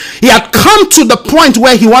zealous. He had come to the point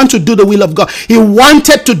where he wanted to do the will of God. He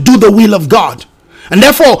wanted to do the will of God. And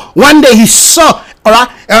therefore, one day he saw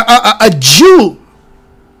a Jew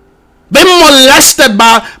being molested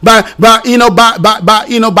by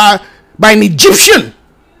an Egyptian,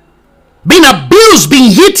 being abused,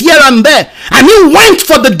 being hit here and there, and he went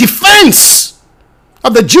for the defense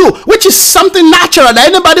of the Jew, which is something natural that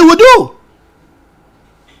anybody would do.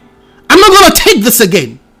 I'm not going to take this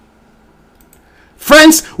again.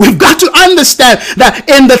 Friends, we've got to understand that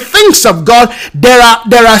in the things of God, there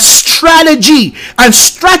are strategy, and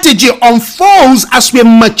strategy unfolds as we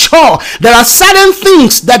mature. There are certain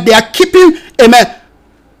things that they are keeping, amen,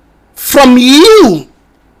 from you.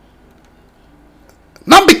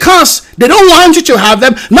 Not because they don't want you to have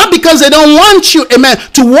them, not because they don't want you, amen,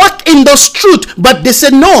 to walk in those truths, but they say,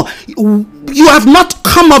 no, you have not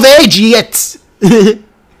come of age yet.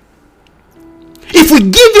 If we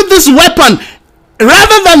give you this weapon,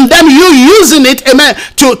 rather than them you using it, amen,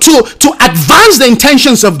 to advance the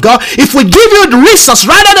intentions of God, if we give you the resource,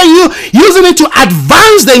 rather than you using it to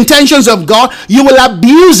advance the intentions of God, you will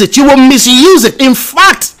abuse it, you will misuse it. In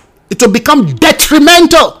fact, it will become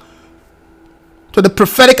detrimental to the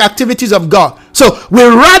prophetic activities of God. So we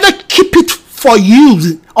rather keep it for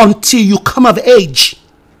you until you come of age.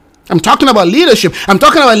 I'm talking about leadership. I'm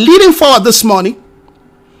talking about leading forward this morning.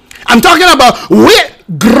 I'm talking about we're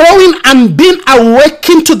growing and being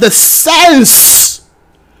awakened to the sense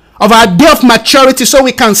of our day of maturity, so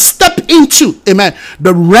we can step into, amen,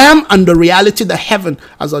 the realm and the reality that heaven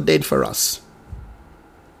has ordained for us.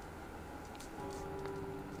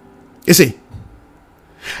 You see,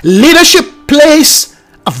 leadership plays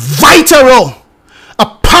a vital role, a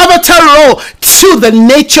pivotal role to the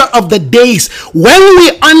nature of the days. When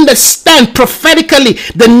we understand prophetically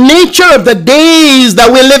the nature of the days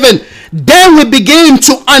that we live in, then we begin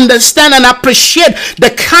to understand and appreciate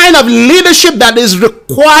the kind of leadership that is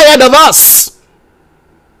required of us.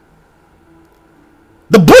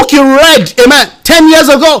 The book you read, 10 years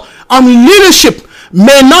ago on leadership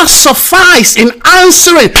may not suffice in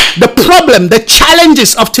answering the problem, the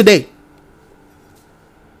challenges of today.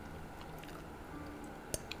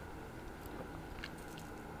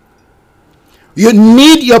 You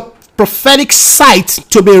need your prophetic sight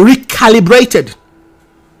to be recalibrated.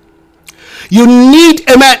 You need,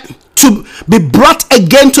 to be brought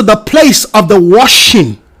again to the place of the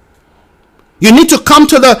washing. You need to come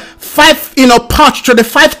to the 5, pot, to the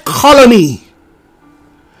 5 colony.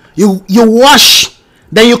 You wash,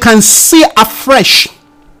 then you can see afresh.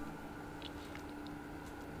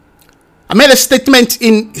 I made a statement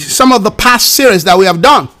in some of the past series that we have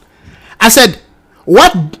done. I said,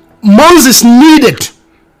 what Moses needed,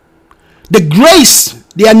 the grace,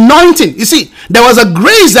 the anointing. You see, there was a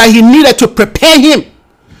grace that he needed to prepare him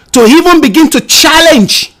to even begin to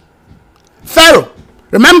challenge Pharaoh.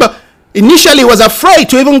 Remember, initially he was afraid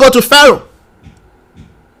to even go to Pharaoh.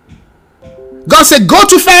 God said, go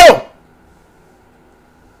to Pharaoh.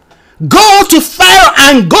 Go to Pharaoh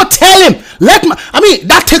and go tell him.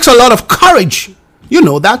 That takes a lot of courage. You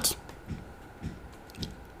know that.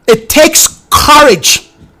 It takes courage.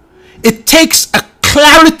 It takes a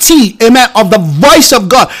clarity, of the voice of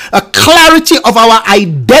God, a clarity of our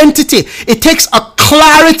identity. It takes a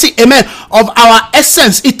clarity, of our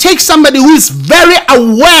essence. It takes somebody who is very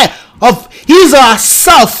aware of his or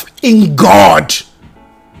herself in God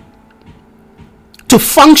to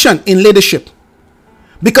function in leadership.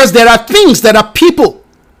 Because there are things, there are people,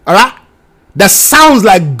 all right, that sounds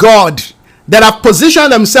like God, that have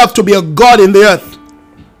positioned themselves to be a God in the earth.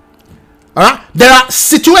 All right, there are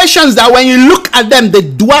situations that when you look at them, they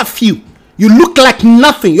dwarf you. You look like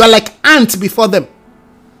nothing. You're like ants before them.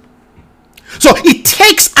 So it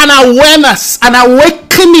takes an awareness, an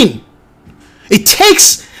awakening. It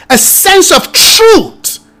takes a sense of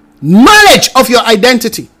truth, knowledge of your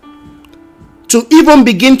identity, to even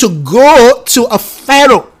begin to go to a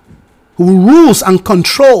Pharaoh who rules and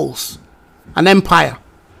controls an empire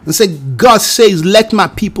and say, God says, let my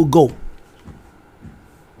people go.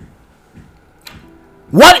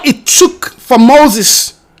 What it took for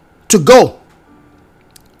Moses to go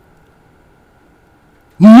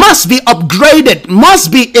must be upgraded,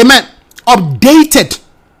 must be, updated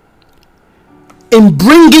in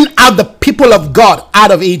bringing out the people of God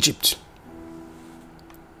out of Egypt.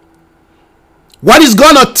 What is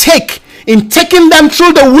going to take in taking them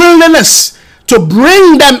through the wilderness to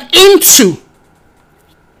bring them into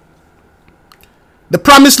the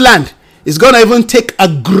promised land is going to even take a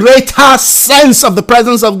greater sense of the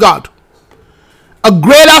presence of God. A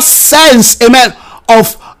greater sense,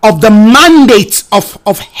 of the mandate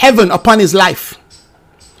of heaven upon his life.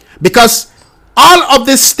 Because all of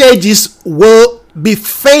these stages will be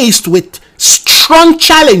faced with strong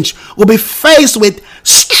challenge, will be faced with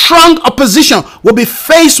strong opposition, will be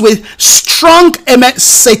faced with strong,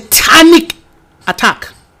 satanic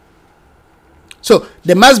attack. So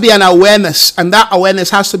there must be an awareness, and that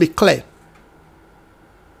awareness has to be clear.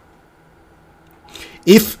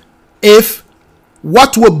 If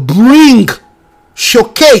what will bring,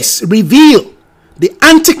 showcase, reveal the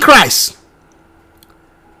Antichrist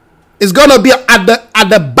is going to be at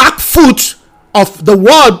the back foot of the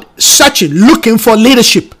world searching, looking for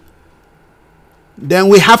leadership, then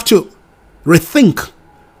we have to rethink.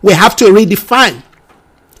 We have to redefine.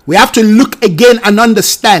 We have to look again and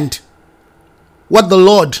understand what the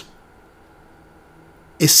Lord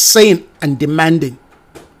is saying and demanding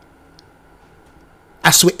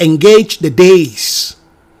as we engage the days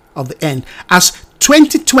of the end. As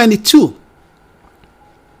 2022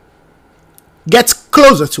 gets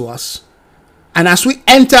closer to us, and as we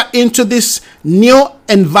enter into this new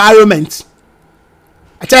environment,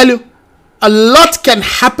 I tell you, a lot can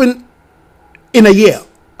happen in a year.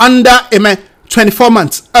 Under 24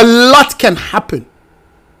 months, a lot can happen.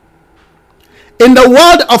 In the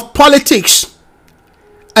world of politics,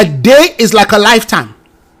 a day is like a lifetime.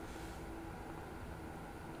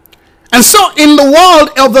 And so in the world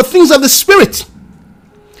of the things of the Spirit,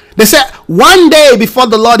 they say one day before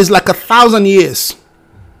the Lord is like 1,000 years.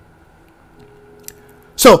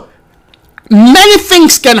 So many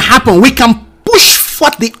things can happen. We can push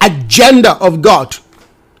forth the agenda of God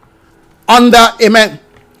under,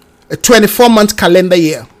 a 24-month calendar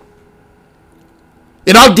year.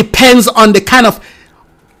 It all depends on the kind of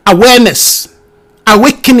awareness,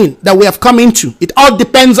 awakening that we have come into. It all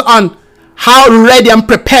depends on how ready and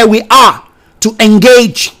prepared we are to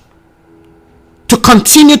engage to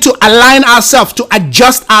continue to align ourselves, to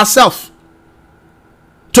adjust ourselves,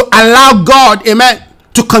 to allow God, amen,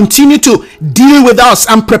 to continue to deal with us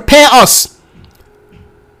and prepare us.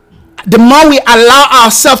 The more we allow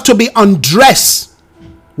ourselves to be undressed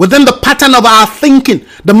within the pattern of our thinking,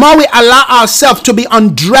 the more we allow ourselves to be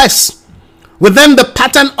undressed within the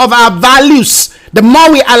pattern of our values, the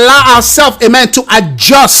more we allow ourselves, amen, to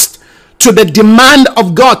adjust to the demand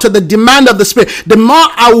of God, to the demand of the Spirit, the more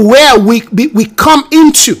aware we come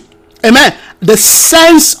into, amen, the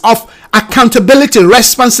sense of accountability,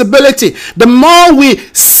 responsibility, the more we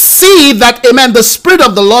see that, amen, the Spirit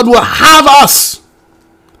of the Lord will have us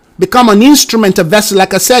become an instrument, a vessel.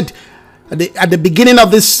 Like I said at the beginning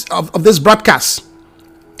of this broadcast,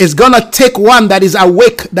 it's gonna take one that is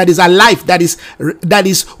awake, that is alive, that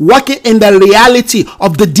is working in the reality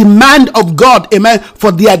of the demand of God, amen,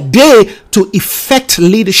 for their day to effect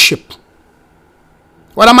leadership.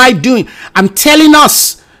 What am I doing? I'm telling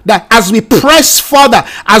us that as we press further,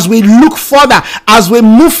 as we look further, as we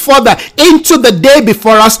move further into the day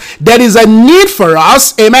before us, there is a need for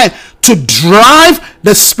us, amen, to drive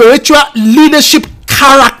the spiritual leadership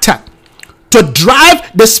character, to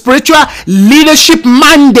drive the spiritual leadership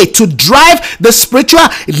mandate, to drive the spiritual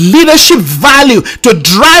leadership value, to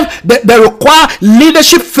drive the required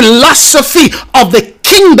leadership philosophy of the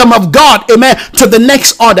kingdom of God, amen, to the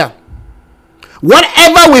next order.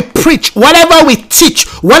 Whatever we preach, whatever we teach,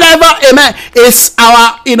 whatever, amen, is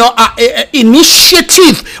our,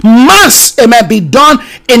 initiative must, amen, be done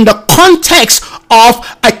in the context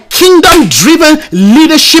of a kingdom-driven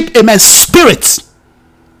leadership, amen, spirit.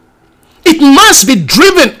 It must be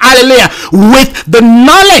driven, hallelujah, with the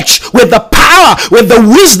knowledge, with the power, with the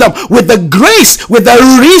wisdom, with the grace, with the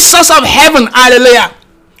resource of heaven, hallelujah,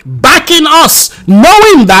 backing us,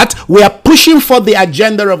 knowing that we are pushing for the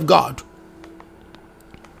agenda of God.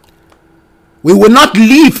 We will not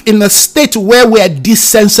live in a state where we are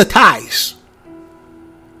desensitized.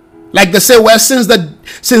 Like they say, well, since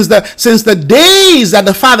the days that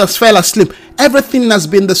the fathers fell asleep, everything has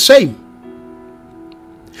been the same.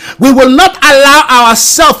 We will not allow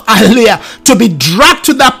ourselves, hallelujah, to be dragged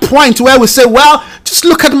to that point where we say, well, just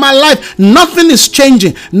look at my life. Nothing is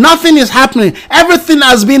changing. Nothing is happening. Everything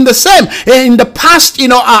has been the same. In the past,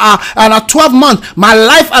 12 months, my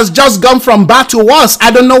life has just gone from bad to worse. I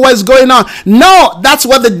don't know what's going on. No, that's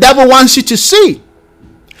what the devil wants you to see.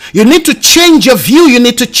 You need to change your view. You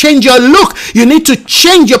need to change your look. You need to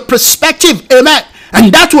change your perspective. Amen.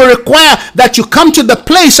 And that will require that you come to the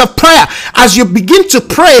place of prayer. As you begin to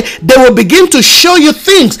pray, they will begin to show you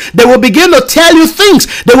things. They will begin to tell you things.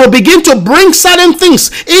 They will begin to bring certain things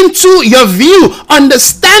into your view.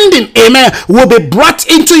 Understanding, amen, will be brought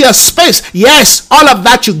into your space. Yes, all of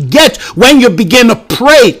that you get when you begin to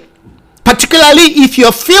pray. Particularly if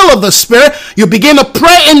you're filled of the Spirit, you begin to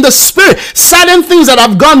pray in the Spirit. Certain things that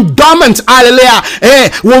have gone dormant, hallelujah,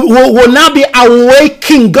 will now be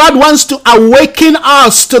awakened. God wants to awaken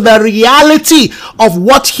us to the reality of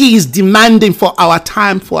what He is demanding for our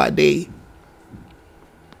time, for our day.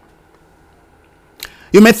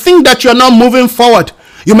 You may think that you're not moving forward.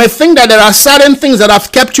 You may think that there are certain things that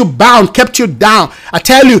have kept you bound, kept you down. I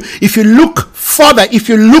tell you, if you look further, if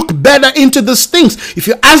you look better into these things, if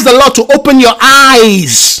you ask the Lord to open your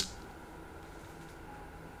eyes,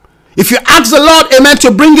 if you ask the Lord, amen,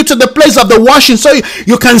 to bring you to the place of the washing so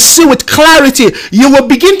you can see with clarity, you will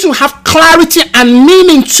begin to have clarity and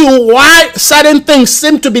meaning to why certain things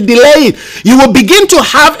seem to be delayed. You will begin to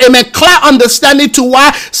have, amen, clear understanding to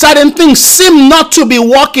why certain things seem not to be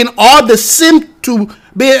working, or they seem to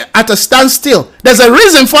be at a standstill. There's a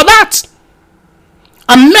reason for that.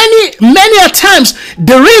 And many a times,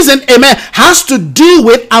 the reason, amen, has to do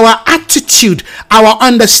with our attitude, our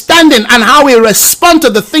understanding, and how we respond to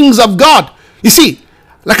the things of God. You see,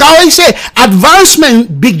 like I always say,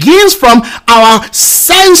 advancement begins from our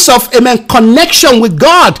sense of, amen, connection with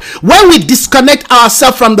God. When we disconnect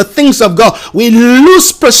ourselves from the things of God, we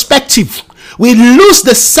lose perspective. We lose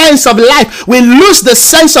the sense of life. We lose the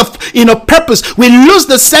sense of, purpose. We lose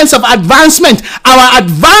the sense of advancement. Our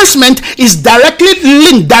advancement is directly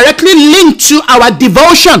linked to our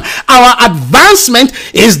devotion. Our advancement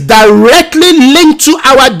is directly linked to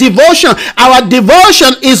our devotion. Our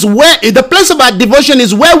devotion is where, the place of our devotion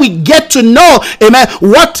is where we get to know, amen,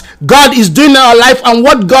 what God is doing in our life and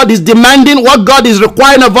what God is demanding, what God is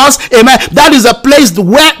requiring of us, amen, that is a place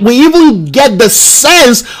where we even get the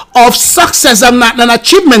sense of success and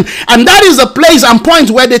achievement. And that is a place and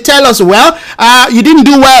point where they tell us, well, you didn't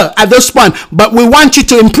do well at this point, but we want you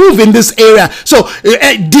to improve in this area. So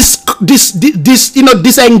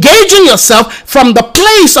disengaging yourself from the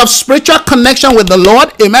place of spiritual connection with the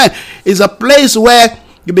Lord, amen, is a place where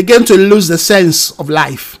you begin to lose the sense of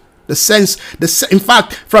life. In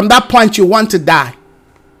fact, from that point you want to die.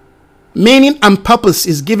 Meaning and purpose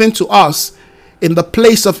is given to us in the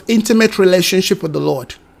place of intimate relationship with the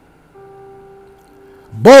Lord.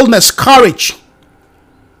 Boldness, courage,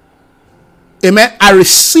 amen, I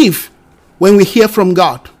receive when we hear from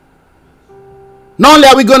God. Not only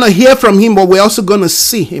are we going to hear from him, but we're also going to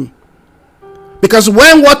see him. Because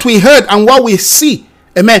when what we heard and what we see,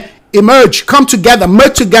 amen, come together,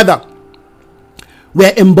 merge together,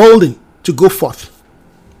 we're emboldened to go forth.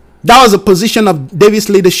 That was the position of David's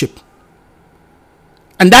leadership.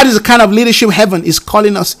 And that is the kind of leadership heaven is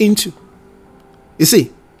calling us into. You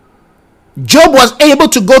see, Job was able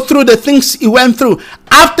to go through the things he went through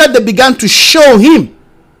after they began to show him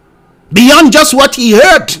beyond just what he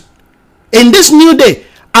heard. In this new day,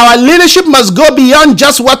 our leadership must go beyond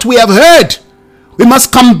just what we have heard. We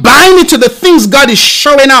must combine it to the things God is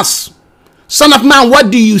showing us. Son of man, what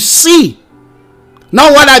do you see?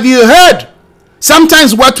 Not what have you heard?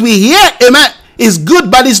 Sometimes what we hear, amen, is good,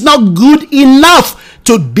 but it's not good enough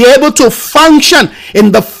to be able to function in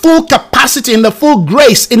the full capacity, in the full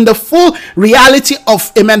grace, in the full reality of,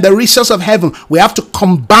 amen, the resource of heaven. We have to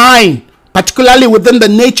combine, particularly within the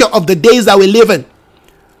nature of the days that we live in.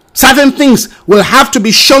 Certain things will have to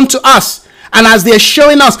be shown to us. And as they're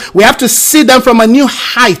showing us, we have to see them from a new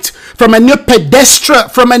height, from a new pedestal,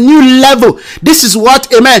 from a new level. This is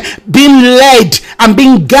what, amen, being led and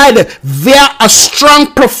being guided via a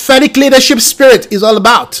strong prophetic leadership spirit is all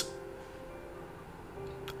about.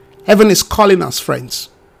 Heaven is calling us, friends.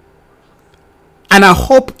 And I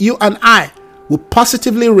hope you and I will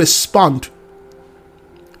positively respond.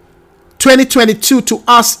 2022 to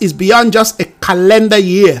us is beyond just a calendar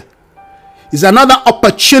year. It's another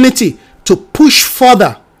opportunity to push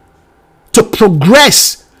further, to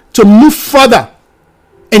progress, to move further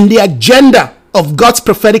in the agenda of God's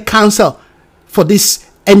prophetic counsel for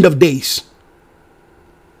this end of days.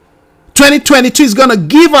 2022 is going to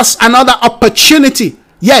give us another opportunity,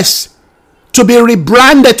 yes, to be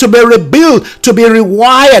rebranded, to be rebuilt, to be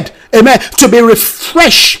rewired, amen, to be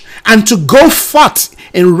refreshed, and to go forth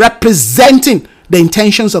in representing the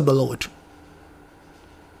intentions of the Lord.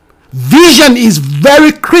 Vision is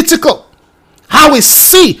very critical. How we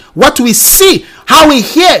see, what we see, how we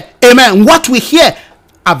hear, amen, what we hear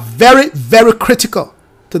are very, very critical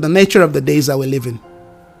to the nature of the days that we live in.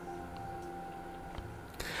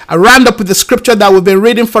 I round up with the scripture that we've been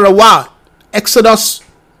reading for a while. Exodus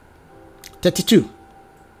 32.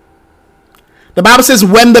 The Bible says,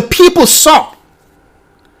 when the people saw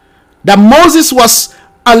that Moses was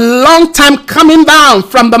a long time coming down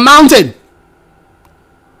from the mountain,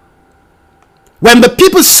 when the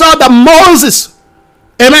people saw that Moses,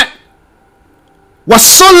 amen, was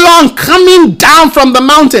so long coming down from the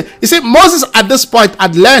mountain. You see, Moses at this point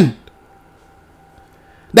had learned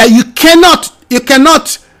that you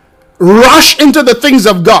cannot rush into the things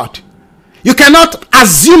of God. You cannot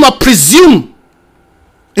assume or presume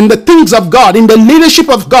in the things of God, in the leadership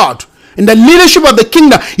of God, in the leadership of the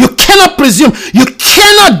kingdom. You cannot presume. You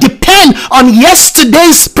cannot depend on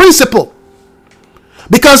yesterday's principle.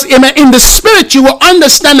 Because in the spirit, you will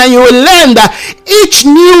understand and you will learn that each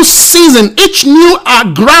new season, each new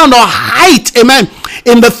ground or height, amen,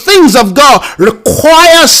 in the things of God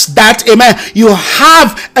requires that, amen, you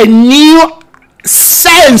have a new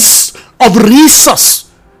sense of resource.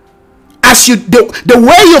 As the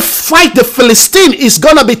way you fight the Philistine is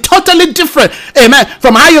gonna be totally different, amen,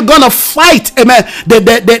 from how you're gonna fight, amen,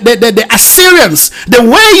 the Assyrians. The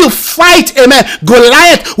way you fight, amen,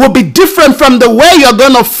 Goliath will be different from the way you're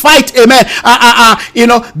gonna fight, amen,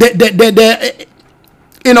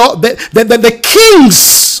 the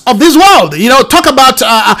kings of this world. Talk about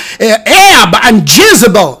Ahab and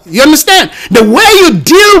Jezebel. You understand? The way you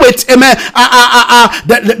deal with, amen,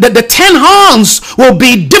 the 10 horns will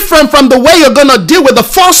be different from the way you're going to deal with the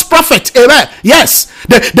false prophet. Amen. Yes.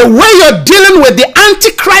 The way you're dealing with the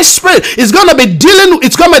Antichrist spirit is going to be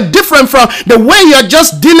different from the way you're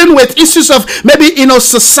just dealing with issues of maybe,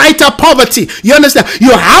 societal poverty. You understand?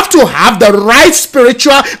 You have to have the right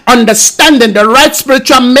spiritual understanding, the right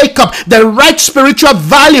spiritual makeup, the right spiritual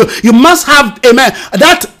value. You must have, amen,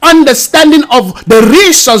 that understanding of the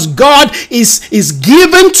resource God is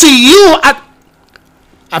given to you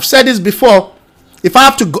I've said this before. If I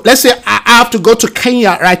have to go, let's say I have to go to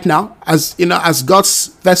Kenya right now, as you know, as God's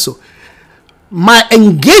vessel, my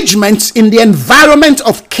engagement in the environment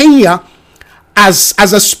of Kenya as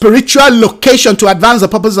a spiritual location to advance the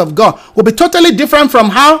purpose of God will be totally different from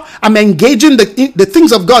how I'm engaging the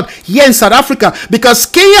things of God here in South Africa. Because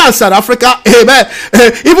Kenya and South Africa, amen,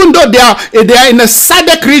 even though they are in a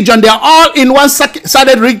SADC region, they are all in one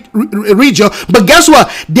SADC region, but guess what?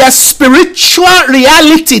 Their spiritual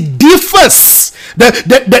reality differs. The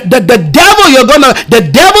devil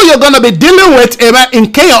you're gonna be dealing with, amen,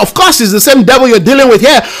 in Kenya, of course, is the same devil you're dealing with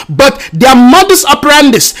here, but their modus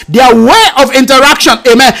operandi, their way of interaction,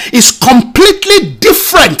 amen, is completely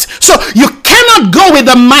different. So you cannot go with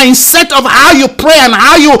the mindset of how you pray and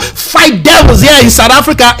how you fight devils here in South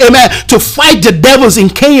Africa, amen, to fight the devils in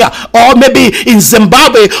Kenya, or maybe in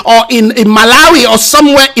Zimbabwe, or in Malawi, or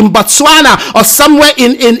somewhere in Botswana, or somewhere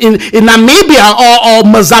in Namibia, or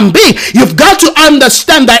Mozambique. You've got to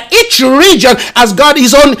understand that each region has got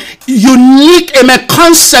its own unique, amen,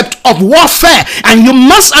 concept of warfare, and you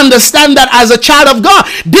must understand that as a child of God.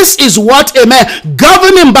 This is what, amen,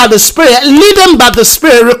 governing by the Spirit, leading by the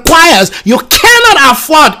Spirit requires. You cannot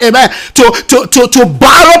afford, amen, to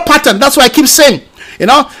borrow pattern. That's why I keep saying, you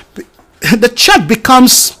know, the church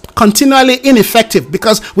becomes continually ineffective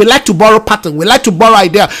because we like to borrow pattern, we like to borrow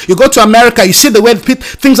idea. You go to America, you see the way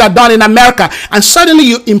things are done in America, and suddenly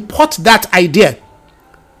you import that idea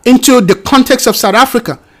into the context of South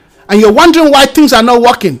Africa, and you're wondering why things are not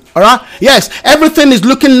working. All right, yes, everything is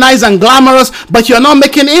looking nice and glamorous, but you're not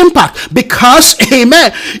making impact because,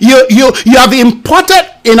 amen, you have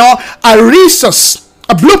imported, you know, a resource,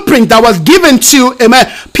 a blueprint that was given to, amen,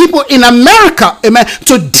 people in America, amen,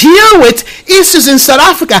 to deal with issues in South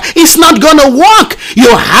Africa. It's not going to work.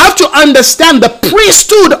 You have to understand the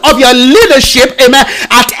priesthood of your leadership, amen,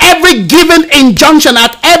 at every given injunction,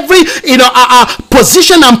 at every, you know,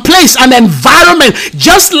 position and place and environment.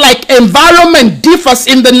 Just like environment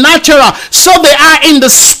differs in the natural, so they are in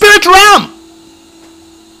the spirit realm.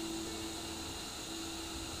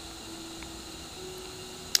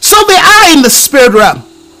 So they are in the spirit realm.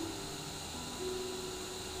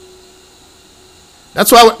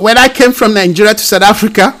 That's why when I came from Nigeria to South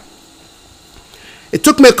Africa, it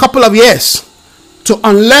took me a couple of years to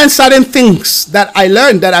unlearn certain things that I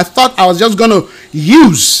learned that I thought I was just going to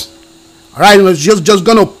use. All right, I was just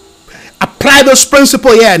going to apply those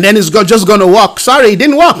principles here, and then it's just going to work. Sorry, it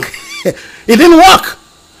didn't work. It didn't work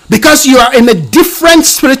because you are in a different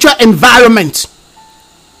spiritual environment.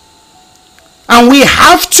 And we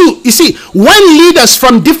have to, you see, when leaders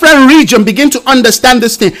from different regions begin to understand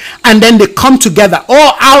this thing, and then they come together,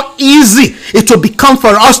 oh, how easy it will become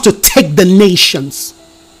for us to take the nations.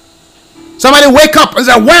 Somebody wake up and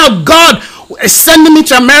say, well, God is sending me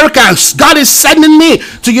to America, God is sending me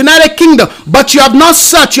to United Kingdom, but you have not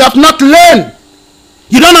searched, you have not learned.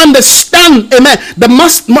 You don't understand, amen, the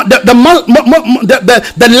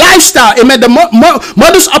lifestyle, amen, the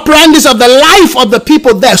modus operandi of the life of the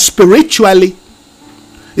people there spiritually.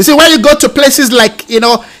 You see, when you go to places like, you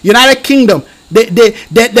know, United Kingdom,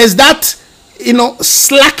 there's that, you know,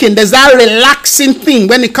 slacking, there's that relaxing thing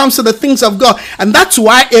when it comes to the things of God. And that's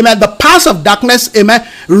why, amen, the powers of darkness, amen,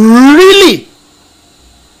 really,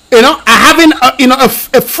 you know, are having a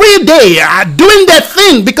free day, doing their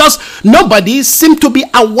thing, because nobody seems to be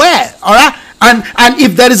aware. All right, and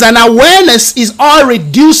if there is an awareness, is all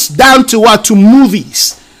reduced down to what? To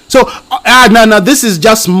movies. So no, this is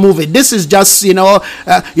just movie. This is just, you know,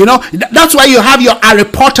 that's why you have your Harry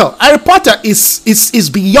Potter. Harry Potter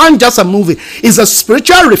is beyond just a movie. It's a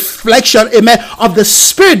spiritual reflection, amen, of the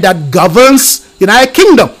spirit that governs United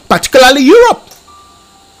Kingdom, particularly Europe.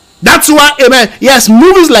 That's why, amen, yes,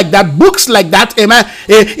 movies like that, books like that, amen,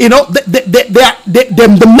 you know, they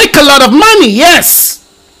make a lot of money, yes.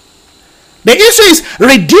 The issue is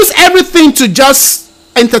reduce everything to just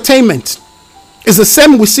entertainment. It's the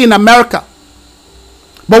same we see in America.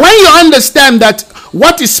 But when you understand that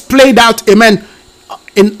what is played out, amen,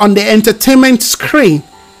 on the entertainment screen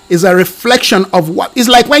is a reflection of what is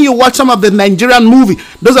like when you watch some of the Nigerian movie.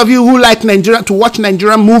 Those of you who like Nigeria to watch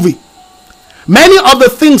Nigerian movie, many of the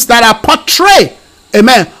things that are portrayed,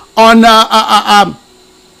 amen, on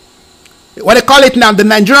what they call it now, the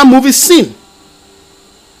Nigerian movie scene,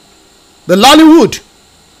 the Lollywood,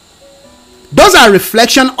 those are a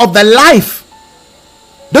reflection of the life.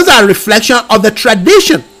 Those are a reflection of the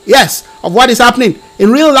tradition, yes, of what is happening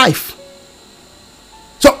in real life.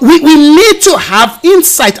 So we need to have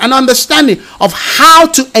insight and understanding of how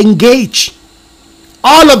to engage.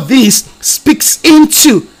 All of this speaks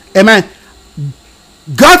into, amen,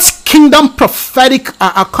 God's kingdom prophetic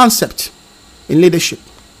concept in leadership.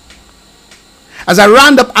 As I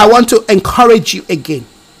round up, I want to encourage you again.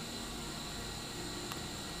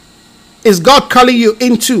 Is God calling you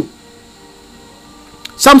into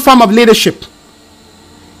some form of leadership?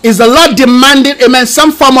 Is the Lord demanding, amen,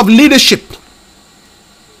 some form of leadership?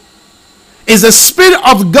 Is the Spirit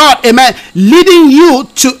of God, amen, leading you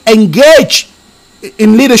to engage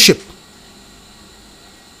in leadership?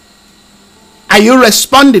 Are you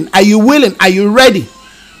responding? Are you willing? Are you ready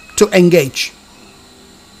to engage?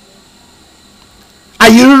 Are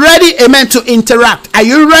you ready, amen, to interact? Are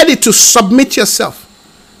you ready to submit yourself?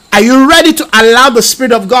 Are you ready to allow the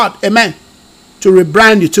Spirit of God, amen, to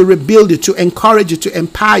rebrand you, to rebuild you, to encourage you, to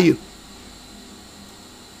empower you?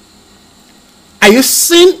 Are you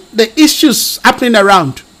seeing the issues happening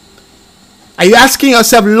around? Are you asking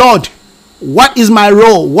yourself, Lord, what is my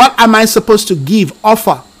role? What am I supposed to give,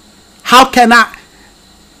 offer? How can I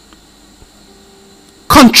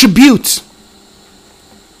contribute?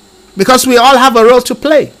 Because we all have a role to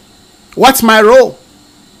play. What's my role?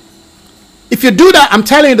 If you do that, I'm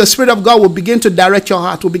telling you, the Spirit of God will begin to direct your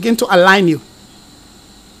heart, will begin to align you.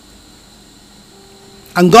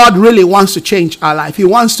 And God really wants to change our life. He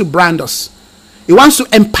wants to brand us. He wants to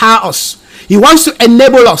empower us. He wants to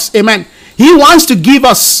enable us. Amen. He wants to give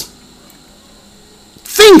us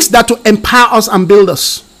things that will empower us and build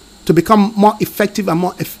us to become more effective and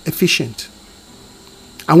more efficient.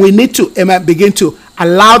 And we need to, amen, begin to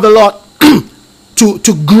allow the Lord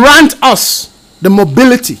to grant us the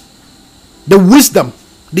mobility, the wisdom,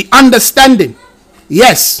 the understanding.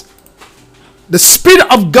 Yes, the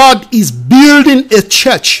Spirit of God is building a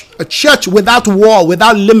church without wall,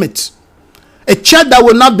 without limits, a church that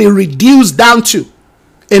will not be reduced down to,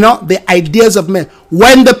 the ideas of men.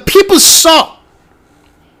 When the people saw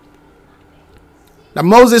that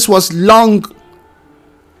Moses was long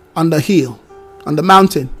on the hill, on the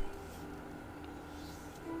mountain,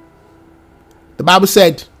 the Bible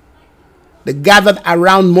said they gathered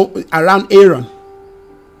around Aaron.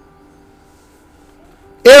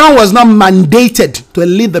 Aaron was not mandated to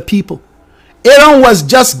lead the people. Aaron was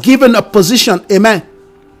just given a position, amen,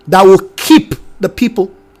 that will keep the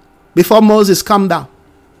people before Moses come down.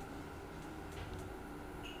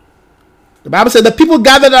 The Bible said the people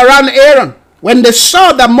gathered around Aaron when they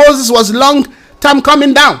saw that Moses was long time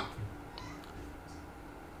coming down.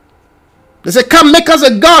 They said, come, make us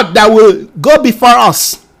a God that will go before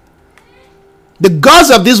us. The gods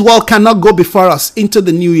of this world cannot go before us into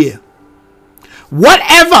the new year.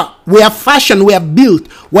 Whatever we have fashioned, we have built,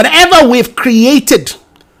 whatever we've created,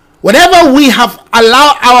 whatever we have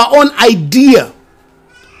allowed our own idea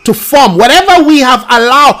to form, whatever we have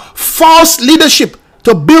allowed false leadership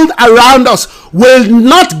to build around us, will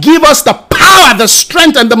not give us the power, the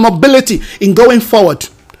strength, and the mobility in going forward.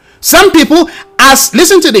 Some people,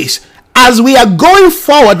 listen to this, as we are going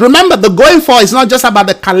forward, remember, the going forward is not just about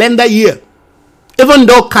the calendar year. Even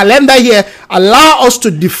though calendar year allow us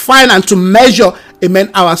to define and to measure,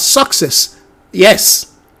 amen, our success.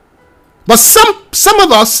 Yes. But some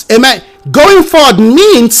of us, amen, going forward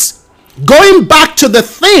means going back to the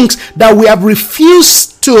things that we have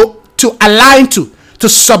refused to align to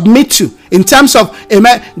submit to, in terms of,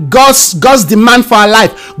 amen, God's demand for our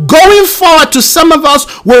life. Going forward to some of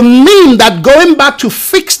us will mean that going back to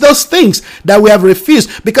fix those things that we have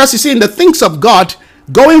refused. Because you see, in the things of God,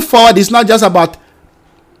 going forward is not just about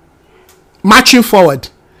marching forward.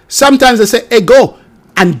 Sometimes they say, hey, go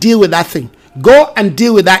and deal with that thing. Go and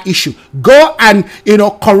deal with that issue. Go and,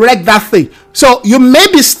 correct that thing. So you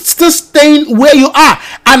may be still staying where you are.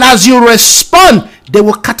 And as you respond, they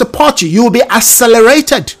will catapult you. You will be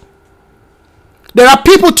accelerated. There are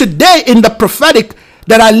people today in the prophetic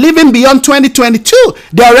that are living beyond 2022.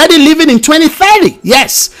 They're already living in 2030.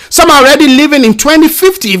 Yes. Some are already living in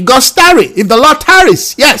 2050 if God tarries, if the Lord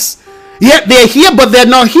tarries. Yes. Yet they're here, but they're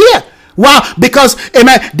not here. Wow, because,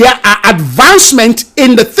 amen, their advancement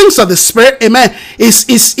in the things of the Spirit, amen, is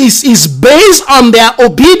based on their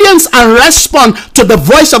obedience and response to the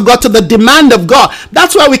voice of God, to the demand of God.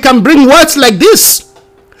 That's why we can bring words like this.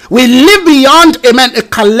 We live beyond, amen, a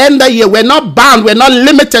calendar year. We're not bound. We're not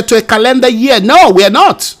limited to a calendar year. No, we're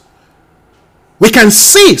not. We can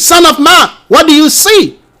see, Son of Man, what do you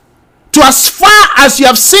see? To as far as you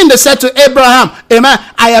have seen, they said to Abraham, amen,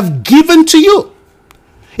 I have given to you.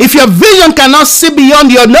 If your vision cannot see beyond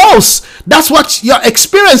your nose, that's what your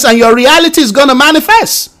experience and your reality is going to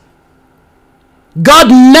manifest. God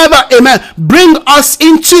never, amen, bring us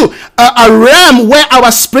into a realm where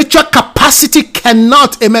our spiritual capacity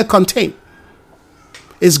cannot, amen, contain.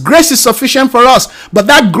 His grace is sufficient for us, but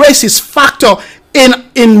that grace is factor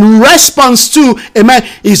in response to, amen,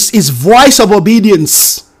 his voice of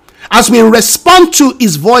obedience. as we respond to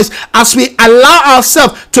his voice, as we allow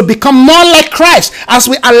ourselves to become more like Christ, as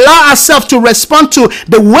we allow ourselves to respond to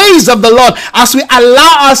the ways of the Lord, as we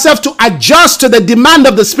allow ourselves to adjust to the demand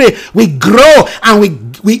of the Spirit, we grow and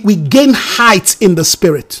we gain height in the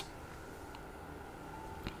Spirit.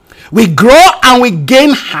 We grow and we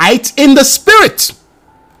gain height in the Spirit.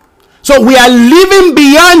 So we are living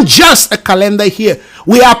beyond just a calendar here.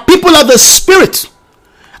 We are people of the Spirit.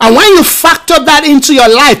 And when you factor that into your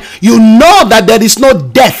life, you know that there is no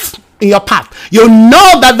death in your path. You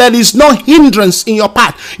know that there is no hindrance in your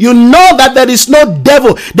path. You know that there is no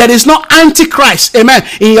devil, there is no antichrist, amen,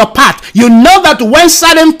 in your path. You know that when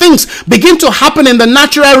certain things begin to happen in the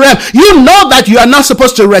natural realm, you know that you are not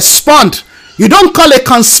supposed to respond. You don't call a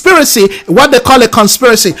conspiracy what they call a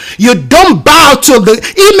conspiracy. You don't bow to the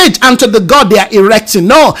image and to the God they are erecting.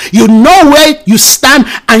 No, you know where you stand,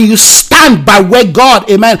 and you stand by where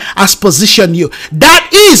God, amen, has positioned you.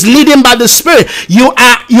 That is leading by the Spirit. You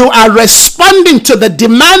are responding to the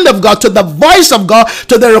demand of God, to the voice of God,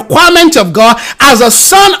 to the requirement of God as a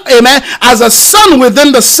son, amen, as a son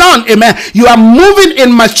within the son, amen. You are moving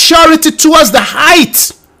in maturity towards the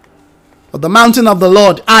height of the mountain of the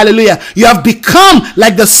Lord. Hallelujah. You have become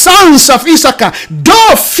like the sons of Issachar,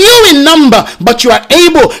 though few in number, but you are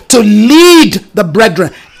able to lead the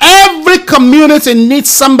brethren. Every community needs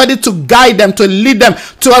somebody to guide them, to lead them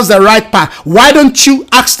towards the right path. Why don't you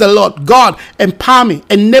ask the Lord, God, empower me,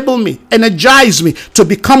 enable me, energize me to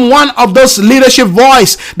become one of those leadership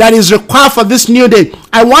voice that is required for this new day.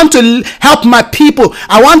 I want to help my people.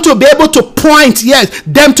 I want to be able to point, yes,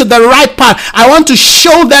 them to the right path. I want to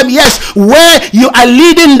show them, yes, where you are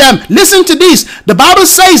leading them. Listen to this. The Bible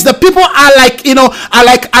says the people are like,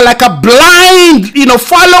 are like a blind,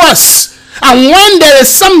 followers. And when there is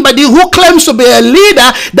somebody who claims to be a leader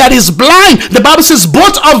that is blind, the Bible says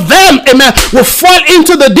both of them, amen, will fall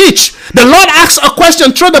into the ditch. The Lord asks a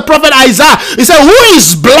question through the prophet Isaiah. He said, who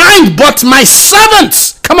is blind but my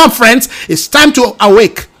servants? Come on, friends. It's time to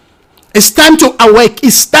awake. It's time to awake.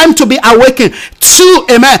 It's time to be awakened to,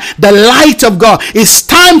 amen, the light of God. It's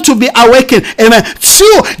time to be awakened, amen, to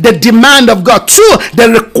the demand of God, to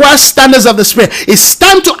the request standards of the Spirit. It's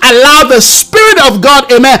time to allow the Spirit of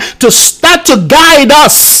God, amen, to start to guide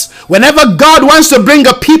us. Whenever God wants to bring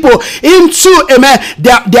a people into, amen,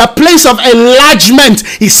 their place of enlargement,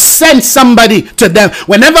 he sends somebody to them.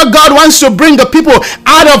 Whenever God wants to bring a people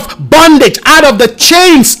out of bondage, out of the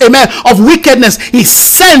chains, amen, of wickedness, he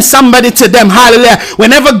sends somebody to them. Hallelujah.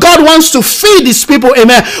 Whenever God wants to feed his people,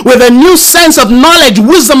 amen, with a new sense of knowledge,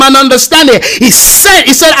 wisdom, and understanding, he said,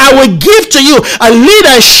 I will give to you a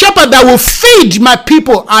leader, a shepherd that will feed my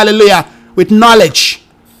people, hallelujah, with knowledge.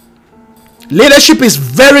 Leadership is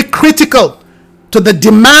very critical to the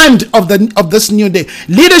demand of this new day.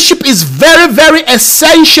 Leadership is very, very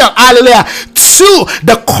essential, hallelujah, to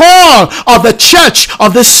the call of the church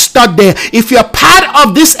of this third day. If you're part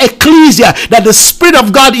of this ecclesia that the Spirit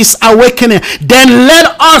of God is awakening, then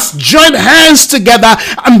let us join hands together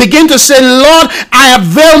and begin to say, Lord, I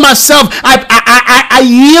avail myself, I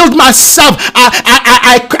yield myself,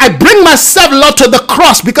 I bring myself, Lord, to the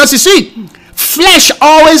cross, because you see, flesh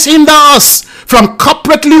always hinders us from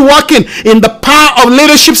corporately walking in the power of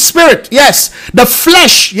leadership spirit. Yes, the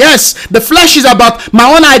flesh is about my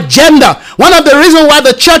own agenda. One of the reasons why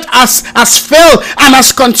the church has failed and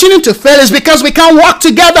has continued to fail is because we can't work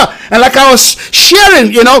together. And like I was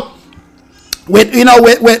sharing,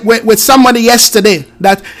 with somebody yesterday,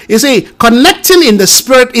 that you see, connecting in the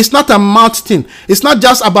Spirit is not a mouth thing. It's not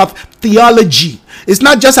just about theology. It's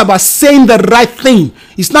not just about saying the right thing.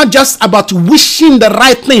 It's not just about wishing the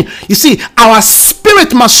right thing. You see, our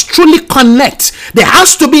spirit must truly connect. There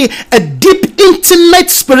has to be a deep,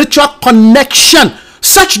 intimate spiritual connection,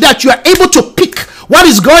 such that you are able to pick what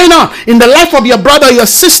is going on in the life of your brother or your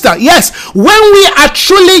sister. Yes, when we are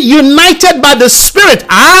truly united by the Spirit,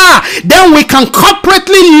 then we can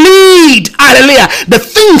corporately lead, hallelujah, the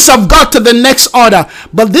things of God to the next order.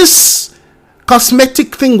 But this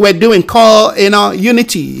cosmetic thing we're doing called,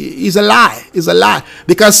 unity is a lie,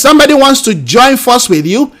 because somebody wants to join force with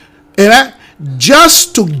you, amen,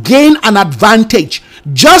 just to gain an advantage,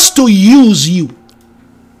 just to use you.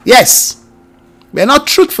 Yes, we're not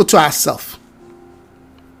truthful to ourselves.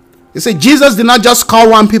 You see, Jesus did not just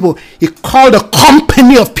call one people, he called a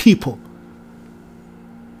company of people.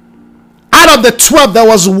 Out of the 12, there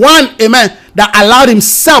was one, amen, that allowed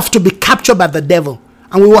himself to be captured by the devil.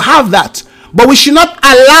 And we will have that. But we should not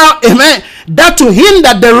allow, amen, that to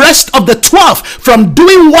hinder the rest of the 12 from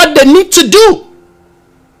doing what they need to do.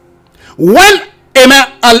 When, amen,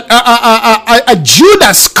 a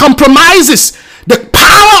Judas compromises The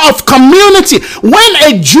power of community. When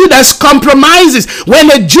a Judas compromises, when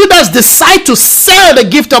a Judas decides to sell the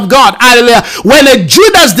gift of God, hallelujah, when a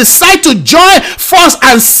Judas decides to join force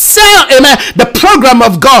and sell, amen, the program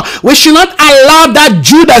of God, we should not allow that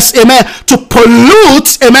Judas, amen, to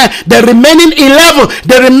pollute, amen, the remaining 11.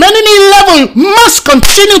 The remaining 11 must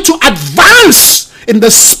continue to advance in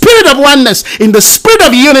the spirit of oneness, in the spirit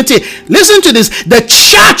of unity. Listen to this. The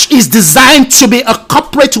church is designed to be a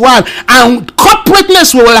corporate one, and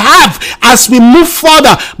corporateness we will have as we move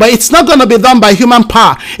further, but it's not going to be done by human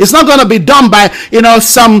power. It's not going to be done by,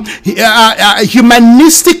 some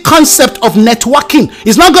humanistic concept of networking.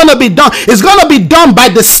 It's not going to be done. It's going to be done by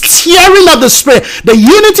the steering of the Spirit. The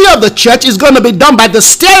unity of the church is going to be done by the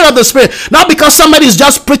steering of the Spirit, not because somebody is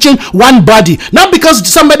just preaching one body, not because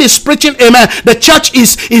somebody is preaching, amen, the church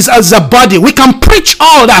is as a body. We can preach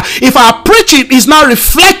all that. If our preaching is not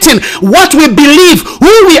reflecting what we believe,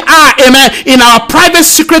 who we are, amen, in our private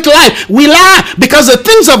secret life, we lie, because the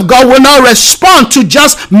things of God will not respond to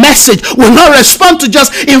just message, will not respond to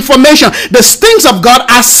just information. The things of God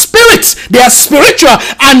are spirits. They are spiritual,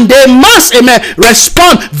 and they must, amen,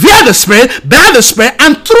 respond via the Spirit, by the Spirit,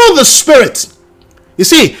 and through the Spirit. You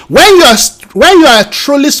see, when you are a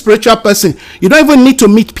truly spiritual person, you don't even need to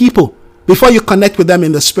meet people before you connect with them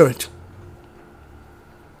in the Spirit.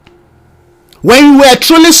 When you are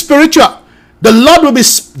truly spiritual, the Lord will be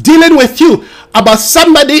dealing with you about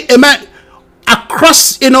somebody, amen,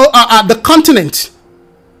 across the continent,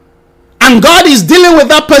 and God is dealing with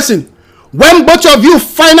that person. When both of you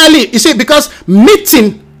finally, you see, because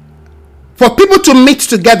meeting, for people to meet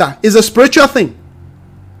together, is a spiritual thing.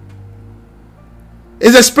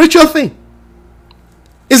 It's a spiritual thing.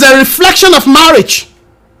 It's a reflection of marriage.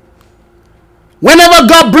 Whenever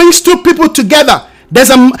God brings two people together, there's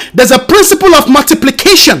a principle of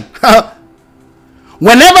multiplication.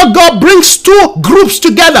 Whenever God brings two groups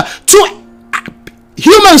together, two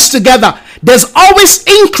humans together, there's always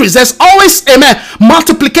increase. There's always, amen,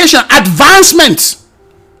 multiplication, advancement.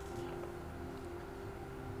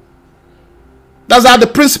 That's how the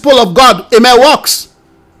principle of God, amen, works.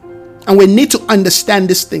 And we need to understand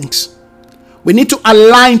these things. We need to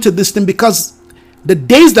align to this thing, because the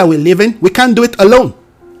days that we live in, we can't do it alone.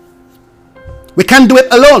 We can't do it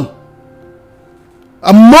alone.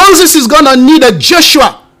 Moses is going to need a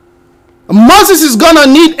Joshua. Moses is going to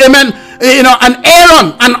need, amen, an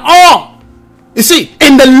Aaron, an all. You see,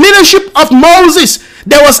 in the leadership of Moses,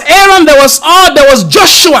 there was Aaron, there was all, there was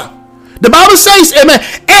Joshua. The Bible says, amen,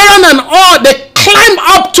 Aaron and all, they climbed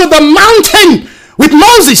up to the mountain with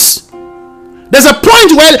Moses. There's a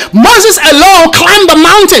point where Moses alone climbed the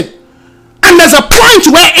mountain. And there's a point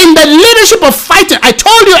where in the leadership of fighting, I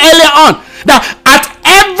told you earlier on, that at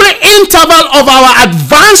every interval of our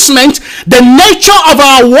advancement, the nature of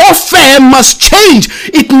our warfare must change.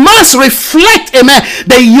 It must reflect, amen,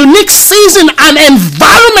 the unique season and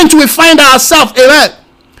environment we find ourselves, amen.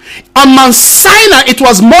 On Mount Sinai, it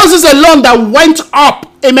was Moses alone that went up,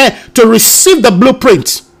 amen, to receive the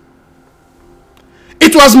blueprint.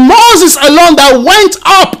 It was Moses alone that went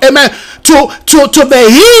up, amen, to the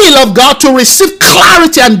heel of God to receive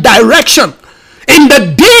clarity and direction. In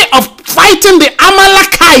the day of fighting the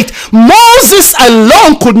Amalekite, Moses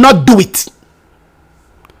alone could not do it.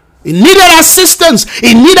 He needed assistance.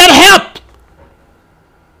 He needed help.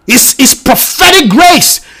 His prophetic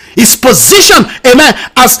grace, his position, amen,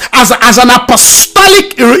 as an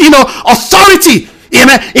apostolic, authority,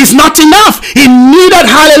 amen, is not enough. He needed,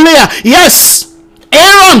 hallelujah, yes,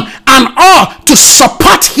 Aaron and all to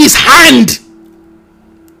support his hand.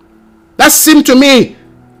 That seemed to me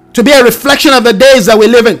to be a reflection of the days that we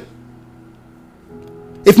live in.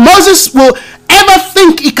 If Moses will ever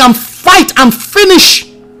think he can fight and finish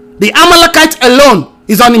the Amalekite alone,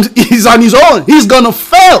 he's on his own. He's going to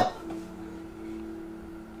fail.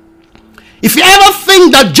 If you ever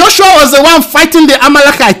think that Joshua was the one fighting the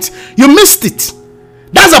Amalekite, you missed it.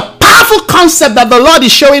 That's a powerful concept that the Lord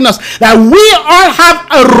is showing us, that we all have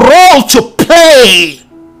a role to play.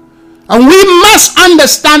 And we must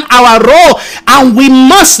understand our role, and we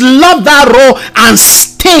must love that role and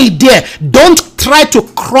stay there. Don't try to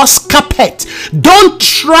cross carpet. Don't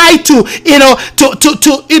try to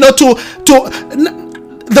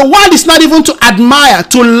the word is not even to admire,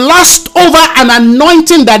 to lust over an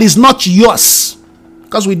anointing that is not yours.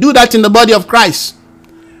 Because we do that in the body of Christ.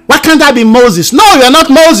 Why can't I be Moses? No, you are not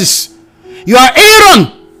Moses. You are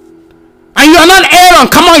Aaron. And you are not Aaron.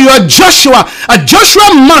 Come on, you are Joshua. A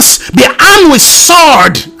Joshua must be armed with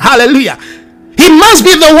sword. Hallelujah. He must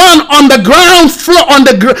be the one on the ground floor, on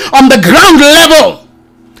the ground level.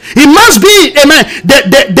 It must be, amen,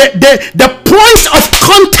 the point of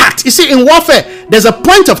contact. You see, in warfare, there's a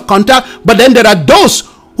point of contact, but then there are those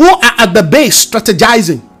who are at the base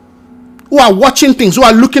strategizing, who are watching things, who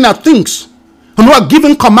are looking at things, and who are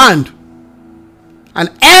giving command. And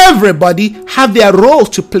everybody have their role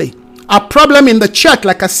to play. Our problem in the church,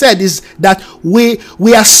 like I said, is that we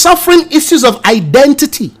are suffering issues of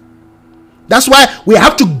identity. That's why we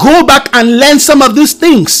have to go back and learn some of these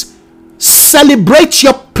things. Celebrate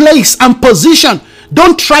your place and position.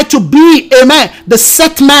 Don't try to be, amen, the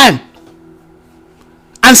set man.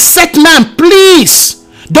 And set man, please,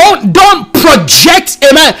 don't project,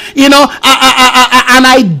 amen, an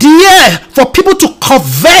idea for people to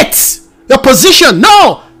covet your position.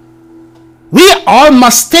 No. We all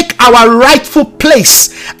must take our rightful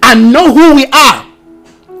place and know who we are.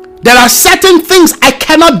 There are certain things I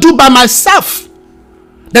cannot do by myself.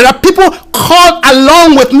 There are people called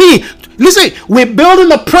along with me. Listen, we're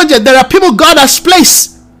building a project. There are people God has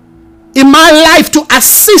placed in my life to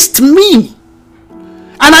assist me.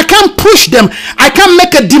 And I can't push them. I can't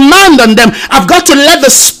make a demand on them. I've got to let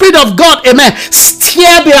the Spirit of God, amen,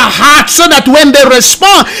 steer their heart so that when they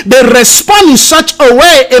respond in such a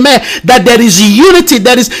way, amen, that there is unity.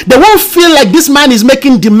 They won't feel like this man is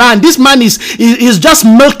making demand. This man is just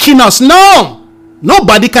milking us. No.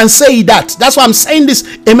 Nobody can say that. That's why I'm saying this,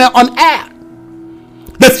 amen, on air.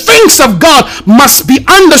 The things of God must be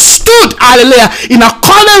understood, hallelujah, in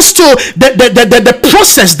accordance to the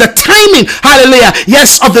process, the timing, hallelujah,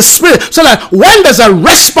 yes, of the Spirit, so that when there's a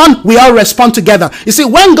response, we all respond together. You see,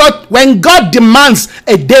 when God demands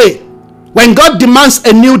a day, when God demands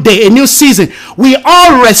a new day, a new season, we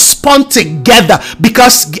all respond together.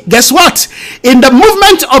 Because guess what? In the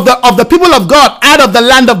movement of the people of God out of the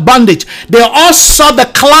land of bondage, they all saw the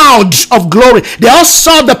cloud of glory. They all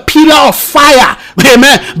saw the pillar of fire,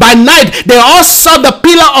 amen, by night. They all saw the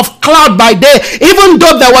pillar of cloud by day, even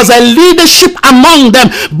though there was a leadership among them.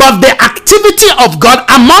 But the activity of God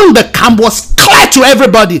among the camp was clear to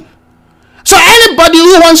everybody. So anybody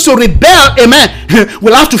who wants to rebel, amen,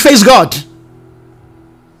 will have to face God.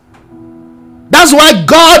 That's why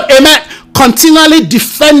God, amen, continually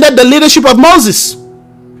defended the leadership of Moses.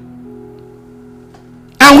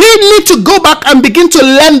 And we need to go back and begin to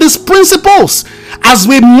learn these principles as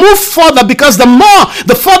we move further, because the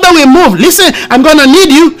further we move, listen, I'm going to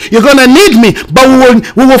need you, you're going to need me, but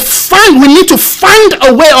we need to find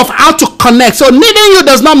a way of how to connect. So needing you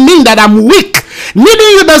does not mean that I'm weak.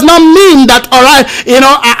 Needing you does not mean that, all right,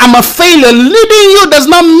 I'm a failure. Needing you does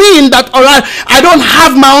not mean that, all right, I don't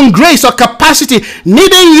have my own grace or capacity.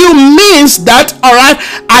 Needing you means that, all right,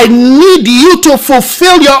 I need you to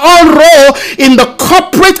fulfill your own role in the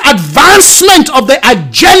corporate advancement of the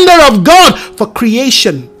agenda of God for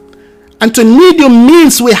creation. And to need you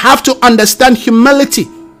means we have to understand humility.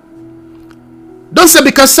 Don't say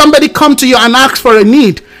because somebody come to you and ask for a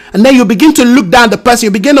need, and then you begin to look down the person.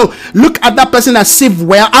 You begin to look at that person as if,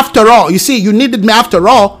 well, after all, you see, you needed me after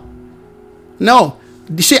all. No.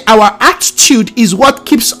 You see, our attitude is what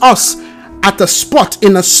keeps us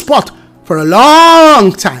in a spot for a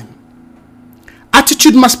long time.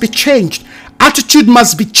 Attitude must be changed. Attitude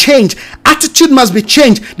must be changed. Attitude must be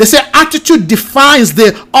changed. They say attitude defines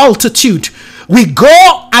the altitude. We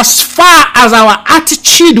go as far as our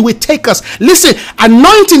attitude will take us. Listen,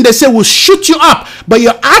 anointing, they say, will shoot you up, but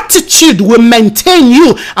your attitude will maintain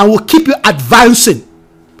you and will keep you advancing.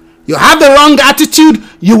 You have the wrong attitude,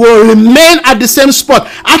 you will remain at the same spot.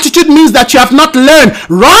 Attitude means that you have not learned.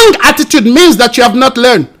 Wrong attitude means that you have not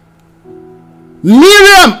learned.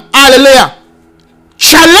 Miriam, hallelujah,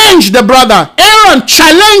 challenge the brother. Aaron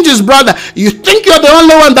challenge his brother. You think you're the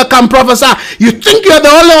only one that can prophesy. You think you're the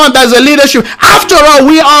only one that's a leadership. After all,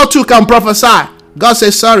 we all too can prophesy. God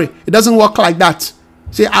says, sorry, it doesn't work like that.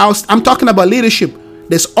 See, I'm talking about leadership.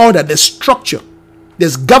 There's order, there's structure,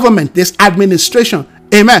 there's government, there's administration.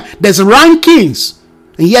 Amen. There's rankings,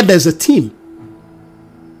 and yet there's a team.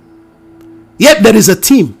 Yet there is a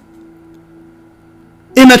team.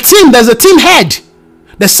 In a team, there's a team head.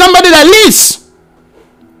 There's somebody that leads.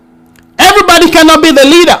 Everybody cannot be the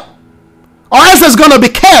leader, or else there's going to be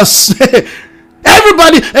chaos.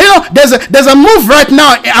 Everybody, there's a move right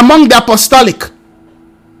now among the apostolic,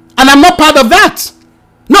 and I'm not part of that.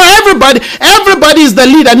 No, everybody is the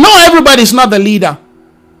leader. No, everybody is not the leader.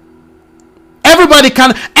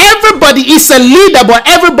 Everybody is a leader, but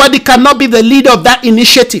everybody cannot be the leader of that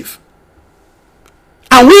initiative.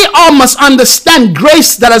 And we all must understand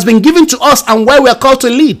grace that has been given to us and where we are called to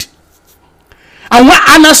lead.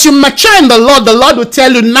 And as you mature in the Lord will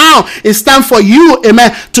tell you, now it's time for you,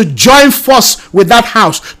 amen, to join force with that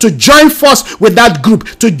house, to join force with that group,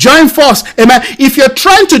 to join force, amen. If you're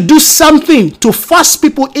trying to do something to force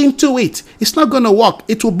people into it, it's not going to work.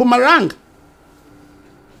 It will boomerang.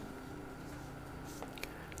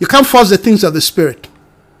 You can't force the things of the Spirit.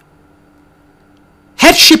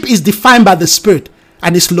 Headship is defined by the Spirit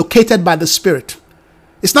and is located by the Spirit.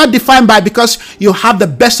 It's not defined by because you have the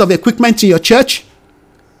best of equipment in your church.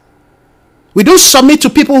 We don't submit to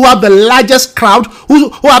people who have the largest crowd, who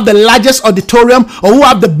have the largest auditorium, or who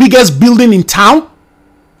have the biggest building in town.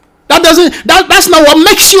 That's not what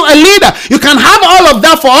makes you a leader. You can have all of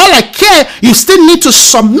that. For all I care, you still need to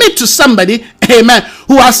submit to somebody, amen,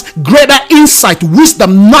 who has greater insight,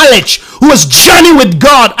 wisdom, knowledge, who has journeyed with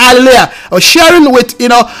God. Hallelujah. I was sharing with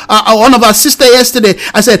one of our sisters yesterday.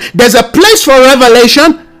 I said, there's a place for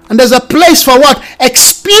revelation and there's a place for what?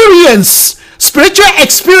 Experience. Spiritual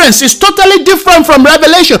experience is totally different from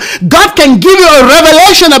revelation. God can give you a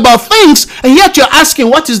revelation about things, and yet you're asking,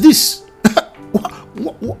 what is this?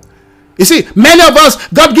 what? You see, many of us,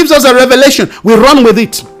 God gives us a revelation, we run with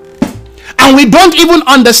it, and we don't even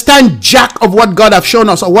understand jack of what God have shown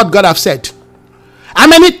us or what God have said. How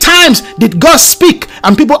many times did God speak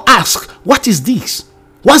and people ask, what is this?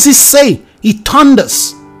 What's he saying? He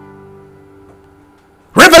thunders.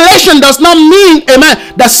 Revelation does not mean, amen,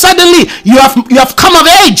 that suddenly you have come of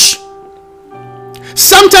age.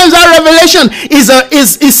 Sometimes our revelation is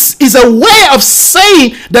a way of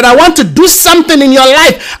saying that I want to do something in your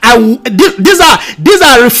life. These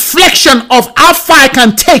are reflection of how far I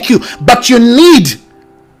can take you, but you need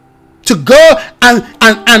to go and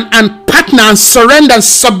partner and surrender and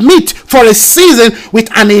submit for a season with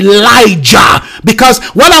an Elijah, because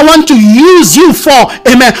what I want to use you for,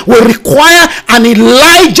 amen, will require an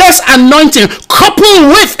Elijah's anointing coupled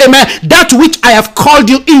with, amen, that which I have called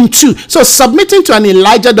you into. So submitting to an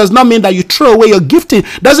Elijah does not mean that you throw away your gifting.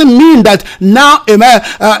 Doesn't mean that now, amen,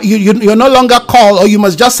 you're no longer called, or you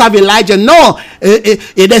must just have Elijah. No,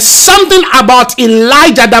 there's something about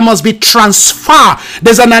Elijah that must be transferred.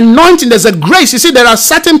 There's an anointing, there's a grace. You see, there are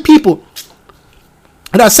certain people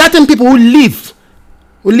who live,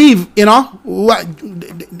 in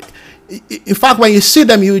fact, when you see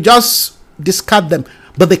them, you just discard them.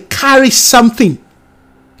 But they carry something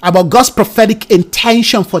about God's prophetic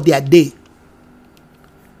intention for their day.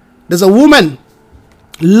 There's a woman,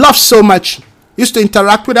 loved so much. Used to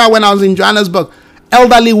interact with her when I was in Johannesburg.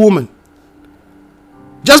 Elderly woman.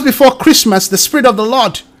 Just before Christmas, the Spirit of the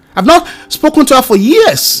Lord. I've not spoken to her for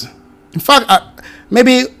years. In fact,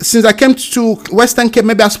 maybe since I came to Western Cape,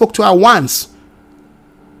 maybe I spoke to her once.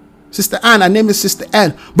 Sister Anne, her name is Sister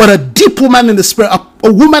Anne. But a deep woman in the Spirit,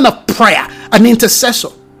 a woman of prayer, an intercessor.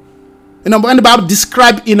 When the Bible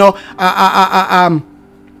described,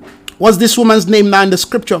 what's this woman's name now in the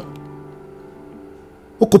scripture?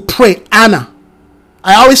 Who could pray? Anna.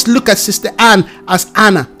 I always look at Sister Anne as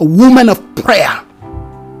Anna, a woman of prayer.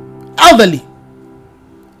 Elderly.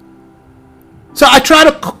 So I try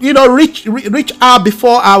to, reach out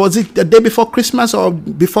before, was it the day before Christmas or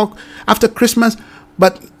after Christmas?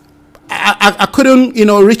 But I couldn't,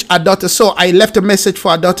 reach our daughter. So I left a message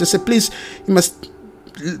for our daughter. I said, please,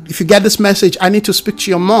 if you get this message, I need to speak to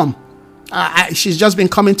your mom. She's just been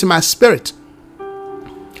coming to my spirit.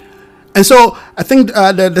 And so I think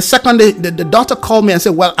the second day, the daughter called me and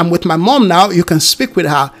said, well, I'm with my mom now. You can speak with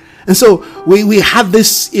her. And so we had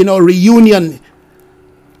this, reunion.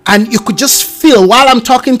 And you could just feel, while I'm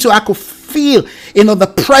talking to her, I could feel,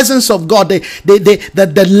 the presence of God,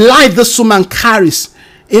 the light this woman carries.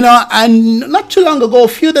 And not too long ago, a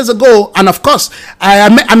few days ago, and of course,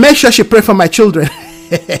 I made sure she prayed for my children.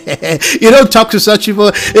 You don't talk to such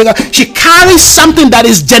people. She carries something that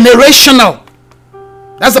is generational.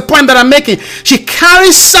 That's the point that I'm making. She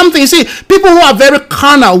carries something. You see, people who are very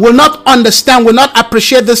carnal will not understand, will not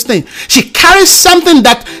appreciate this thing. She carries something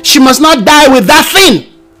that she must not die with that thing.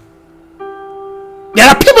 There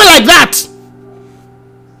are people like that.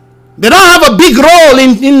 They don't have a big role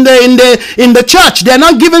in the church. They're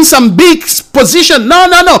not given some big position. No.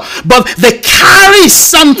 But they carry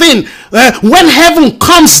something. When heaven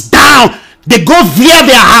comes down, they go via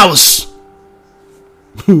their house.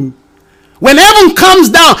 When heaven comes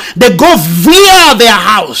down, they go via their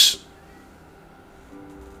house.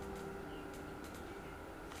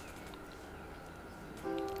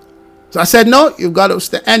 So I said, no, you've got to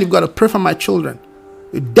stay and you've got to pray for my children.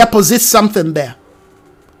 You deposit something there.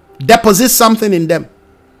 Deposit something in them.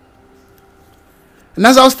 And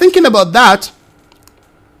as I was thinking about that,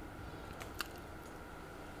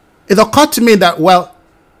 it occurred to me that, well,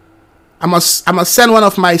 I must send one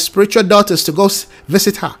of my spiritual daughters to go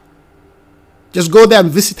visit her. Just go there and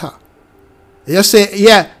visit her. Just say,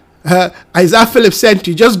 yeah, Isaiah Phillips sent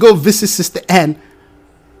you. Just go visit Sister Ann.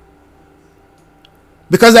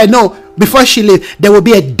 Because I know before she leaves, there will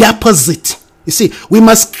be a deposit. You see, we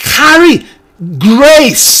must carry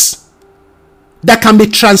grace that can be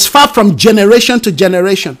transferred from generation to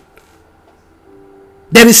generation.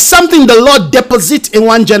 There is something the Lord deposits in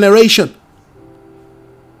one generation.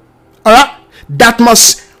 All right? That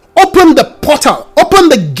must open the portal, open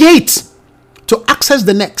the gate to access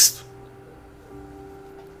the next.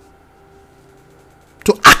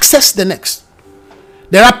 To access the next.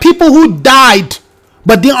 There are people who died,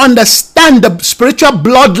 but they understand the spiritual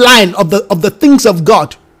bloodline of the things of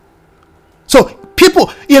God. So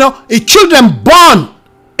people, children born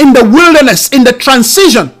in the wilderness, in the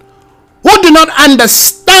transition, who do not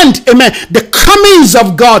understand, amen, the comings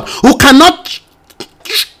of God, who cannot,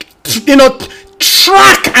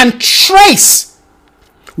 track and trace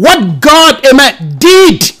what God, amen,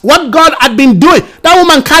 did, what God had been doing. That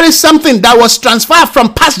woman carries something that was transferred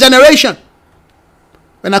from past generation.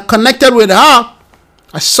 When I connected with her,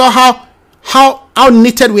 I saw how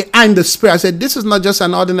knitted we are in the spirit. I said, this is not just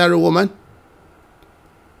an ordinary woman.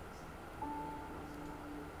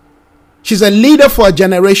 She's a leader for a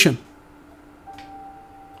generation.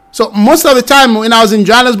 So most of the time when I was in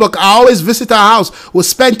Johannesburg, I always visit her house. We'll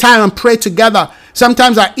spend time and pray together.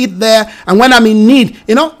 Sometimes I eat there. And when I'm in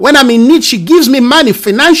need, she gives me money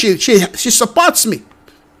financially. She supports me.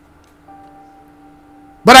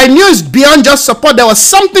 But I knew it's beyond just support. There was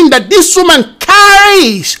something that this woman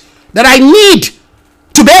carries that I need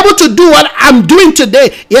to be able to do what I'm doing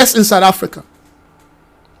today. Yes, in South Africa.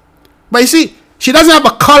 But you see, she doesn't have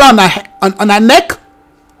a collar on her neck.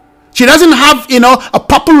 She doesn't have, a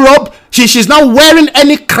purple robe. She's not wearing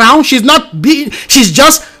any crown. She's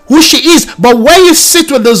just who she is. But when you sit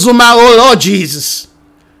with the Zuma, oh Lord Jesus,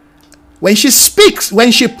 when she speaks,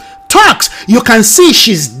 when she talks, you can see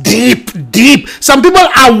she's deep. Some people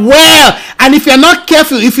are well, and if you're not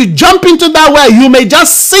careful, if you jump into that well, you may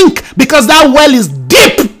just sink because that well is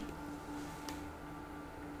deep.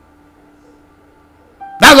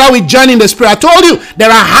 That's why we journey in the spirit. I told you there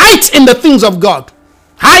are heights in the things of God.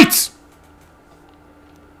 Heights.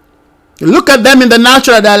 You look at them in the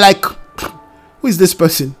natural, they're like, who is this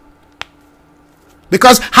person?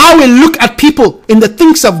 Because how we look at people in the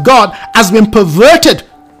things of God has been perverted,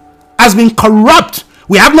 has been corrupt.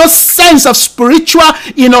 We have no sense of spiritual,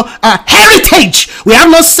 heritage. We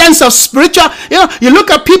have no sense of spiritual, you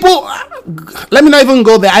look at people. Let me not even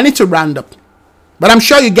go there. I need to round up. But I'm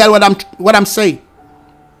sure you get what I'm saying.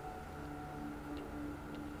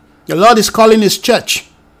 The Lord is calling his church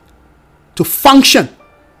to function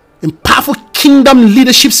in powerful kingdom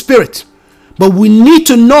leadership spirit. But we need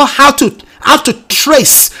to know how to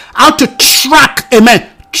trace, how to track, amen,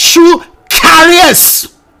 true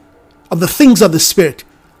carriers of the things of the spirit.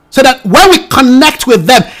 So that when we connect with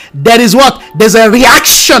them, there's a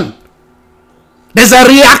reaction. There's a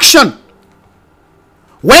reaction.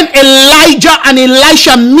 When Elijah and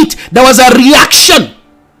Elisha meet, there was a reaction.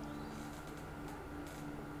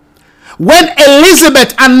 When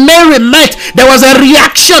Elizabeth and Mary met, there was a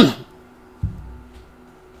reaction.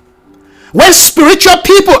 When spiritual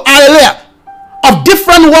people, of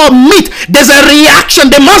different world meet, there's a reaction.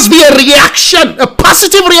 There must be a reaction, a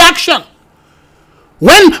positive reaction.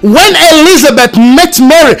 When Elizabeth met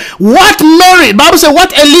Mary, the Bible said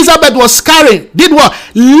what Elizabeth was carrying did what?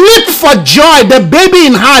 Leap for joy. The baby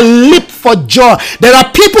in her leaped for joy. There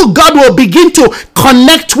are people God will begin to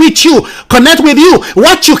connect with you.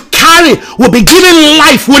 What you carry will be given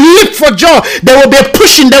life, will leap for joy. There will be a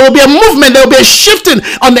pushing, there will be a movement, there will be a shifting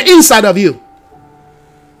on the inside of you.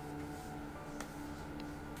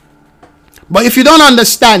 But if you don't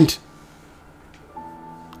understand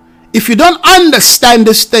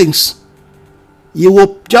these things, you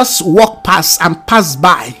will just walk past and pass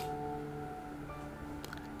by,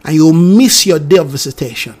 and you'll miss your day of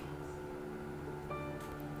visitation.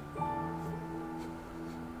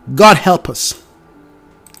 God help us.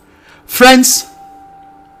 Friends,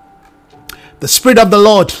 the Spirit of the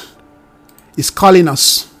Lord is calling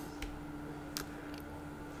us.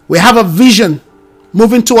 We have a vision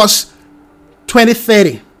moving towards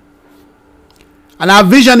 2030. And our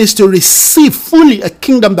vision is to receive fully a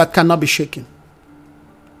kingdom that cannot be shaken.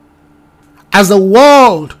 As the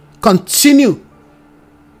world continue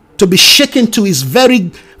to be shaken to its very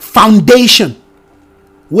foundation,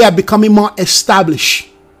 we are becoming more established.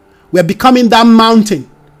 We are becoming that mountain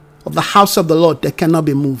of the house of the Lord that cannot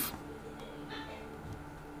be moved.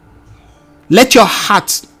 Let your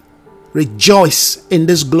heart rejoice in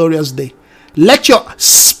this glorious day. Let your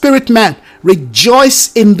spirit man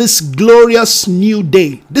rejoice in this glorious new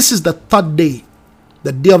day. This is the third day,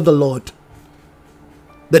 the day of the Lord,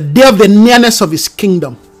 the day of the nearness of his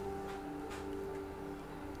kingdom.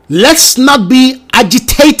 Let's not be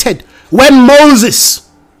agitated when Moses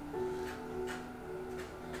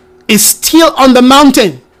is still on the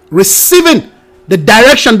mountain receiving the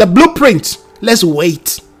direction, the blueprint. Let's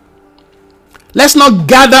wait. Let's not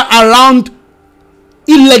gather around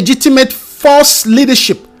illegitimate false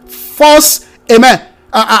leadership, false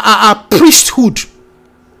priesthood,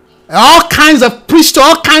 all kinds of priesthood,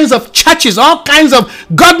 all kinds of churches, all kinds of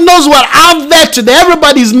God knows what out there today.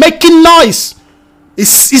 Everybody's making noise.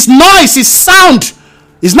 It's noise, it's sound.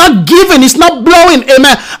 It's not giving, it's not blowing,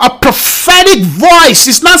 amen, a prophetic voice.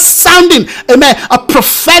 It's not sounding, amen, a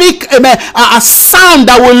prophetic, amen, a sound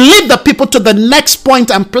that will lead the people to the next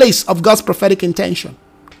point and place of God's prophetic intention.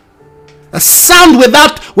 A sound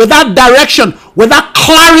without direction, without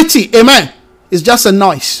clarity, amen, it's just a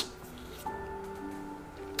noise.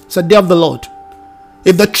 It's a day of the Lord.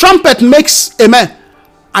 If the trumpet makes, amen,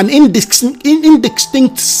 an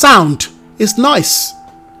indistinct sound, it's noise.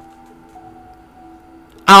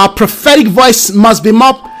 Our prophetic voice must be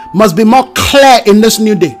more clear in this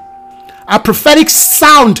new day. Our prophetic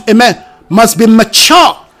sound, amen, must be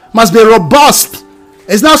mature, must be robust.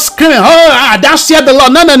 It's not screaming, oh, thou saith the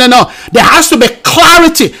Lord. No. There has to be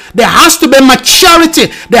clarity. There has to be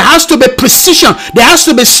maturity. There has to be precision. There has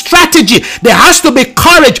to be strategy. There has to be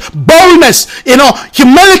courage, boldness,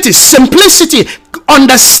 humility, simplicity,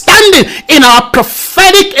 understanding in our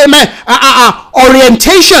prophetic, amen,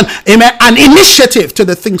 orientation, amen, and initiative to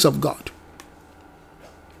the things of God.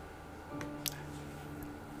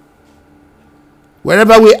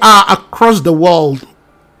 Wherever we are across the world,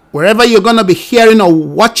 wherever you're going to be hearing or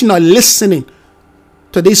watching or listening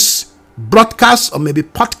to this broadcast or maybe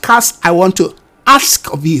podcast, I want to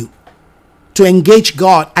ask of you to engage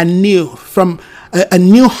God anew from a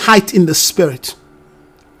new height in the spirit.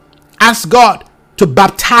 Ask God to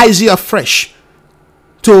baptize you afresh,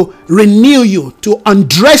 to renew you, to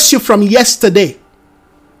undress you from yesterday.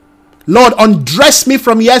 Lord, undress me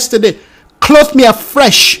from yesterday. Clothe me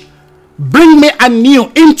afresh. Bring me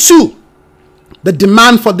anew into the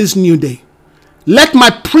demand for this new day. Let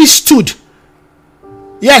my priesthood,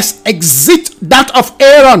 yes, exit that of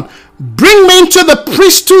Aaron. Bring me into the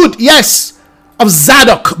priesthood, yes, of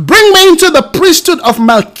Zadok. Bring me into the priesthood of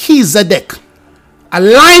Melchizedek.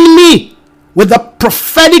 Align me with the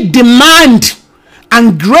prophetic demand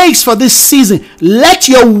and grace for this season. Let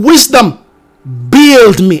your wisdom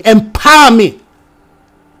build me, empower me,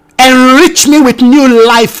 enrich me with new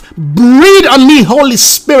life. Breathe on me, Holy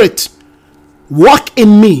Spirit. Walk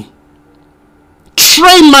in me.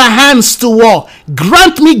 Train my hands to war.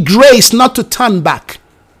 Grant me grace not to turn back.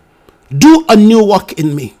 Do a new work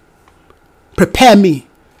in me. Prepare me.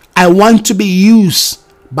 I want to be used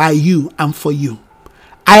by you and for you.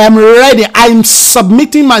 I am ready. I am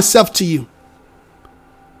submitting myself to you.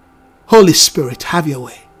 Holy Spirit, have your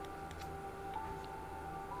way.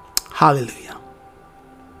 Hallelujah.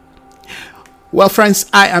 Well, friends,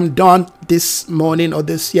 I am done this morning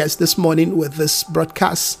this morning with this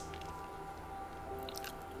broadcast.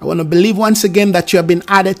 I want to believe once again that you have been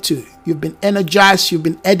added to. You've been energized, you've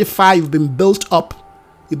been edified, you've been built up,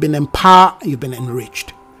 you've been empowered, you've been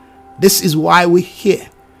enriched. This is why we're here.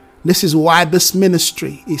 This is why this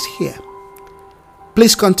ministry is here.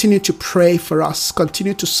 Please continue to pray for us.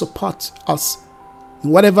 Continue to support us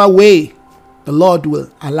in whatever way the Lord will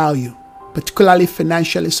allow you, particularly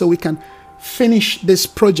financially, so we can finish this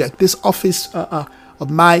project, this office of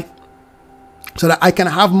mine, so that I can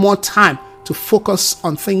have more time to focus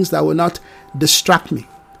on things that will not distract me.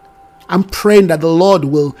 I'm praying that the Lord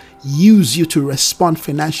will use you to respond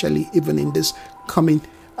financially even in this coming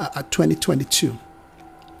 2022.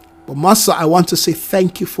 But Master, I want to say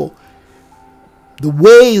thank you for the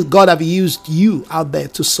way God have used you out there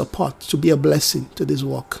to support, to be a blessing to this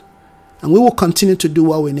work. And we will continue to do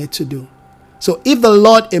what we need to do. So if the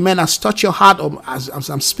Lord, amen, has touched your heart, or as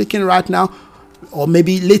I'm speaking right now, or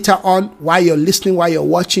maybe later on while you're listening, while you're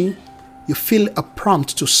watching, you feel a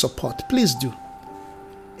prompt to support, please do.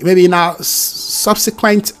 Maybe in our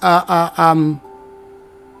subsequent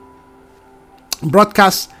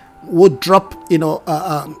broadcast, we'll drop,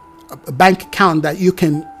 a bank account that you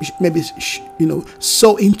can maybe,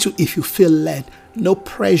 sow into if you feel led. No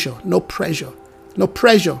pressure, no pressure, no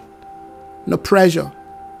pressure, no pressure.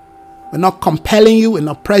 We're not compelling you, we're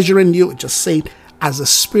not pressuring you, we're just saying as the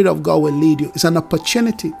Spirit of God will lead you. It's an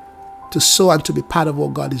opportunity to sow and to be part of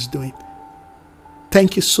what God is doing.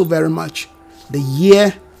 Thank you so very much. The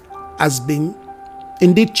year has been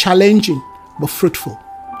indeed challenging but fruitful.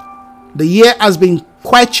 The year has been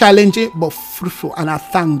quite challenging but fruitful, and I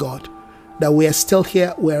thank God that we are still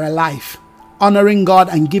here, we're alive, honoring God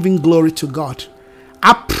and giving glory to God.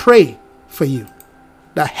 I pray for you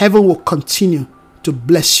that heaven will continue to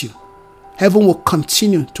bless you. Heaven will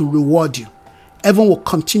continue to reward you. Heaven will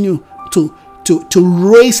continue to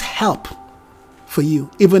raise help for you,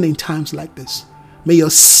 even in times like this. May your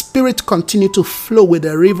spirit continue to flow with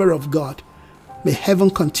the river of God. May heaven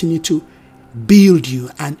continue to build you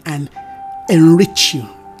and enrich you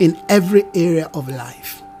in every area of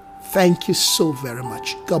life. Thank you so very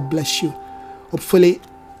much. God bless you. Hopefully,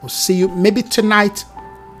 we'll see you maybe tonight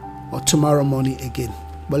or tomorrow morning again.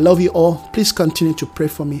 But love you all. Please continue to pray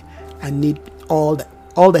for me. I need all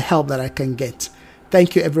the help that I can get.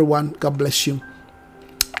 Thank you, everyone. God bless you.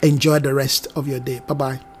 Enjoy the rest of your day.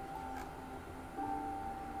 Bye-bye.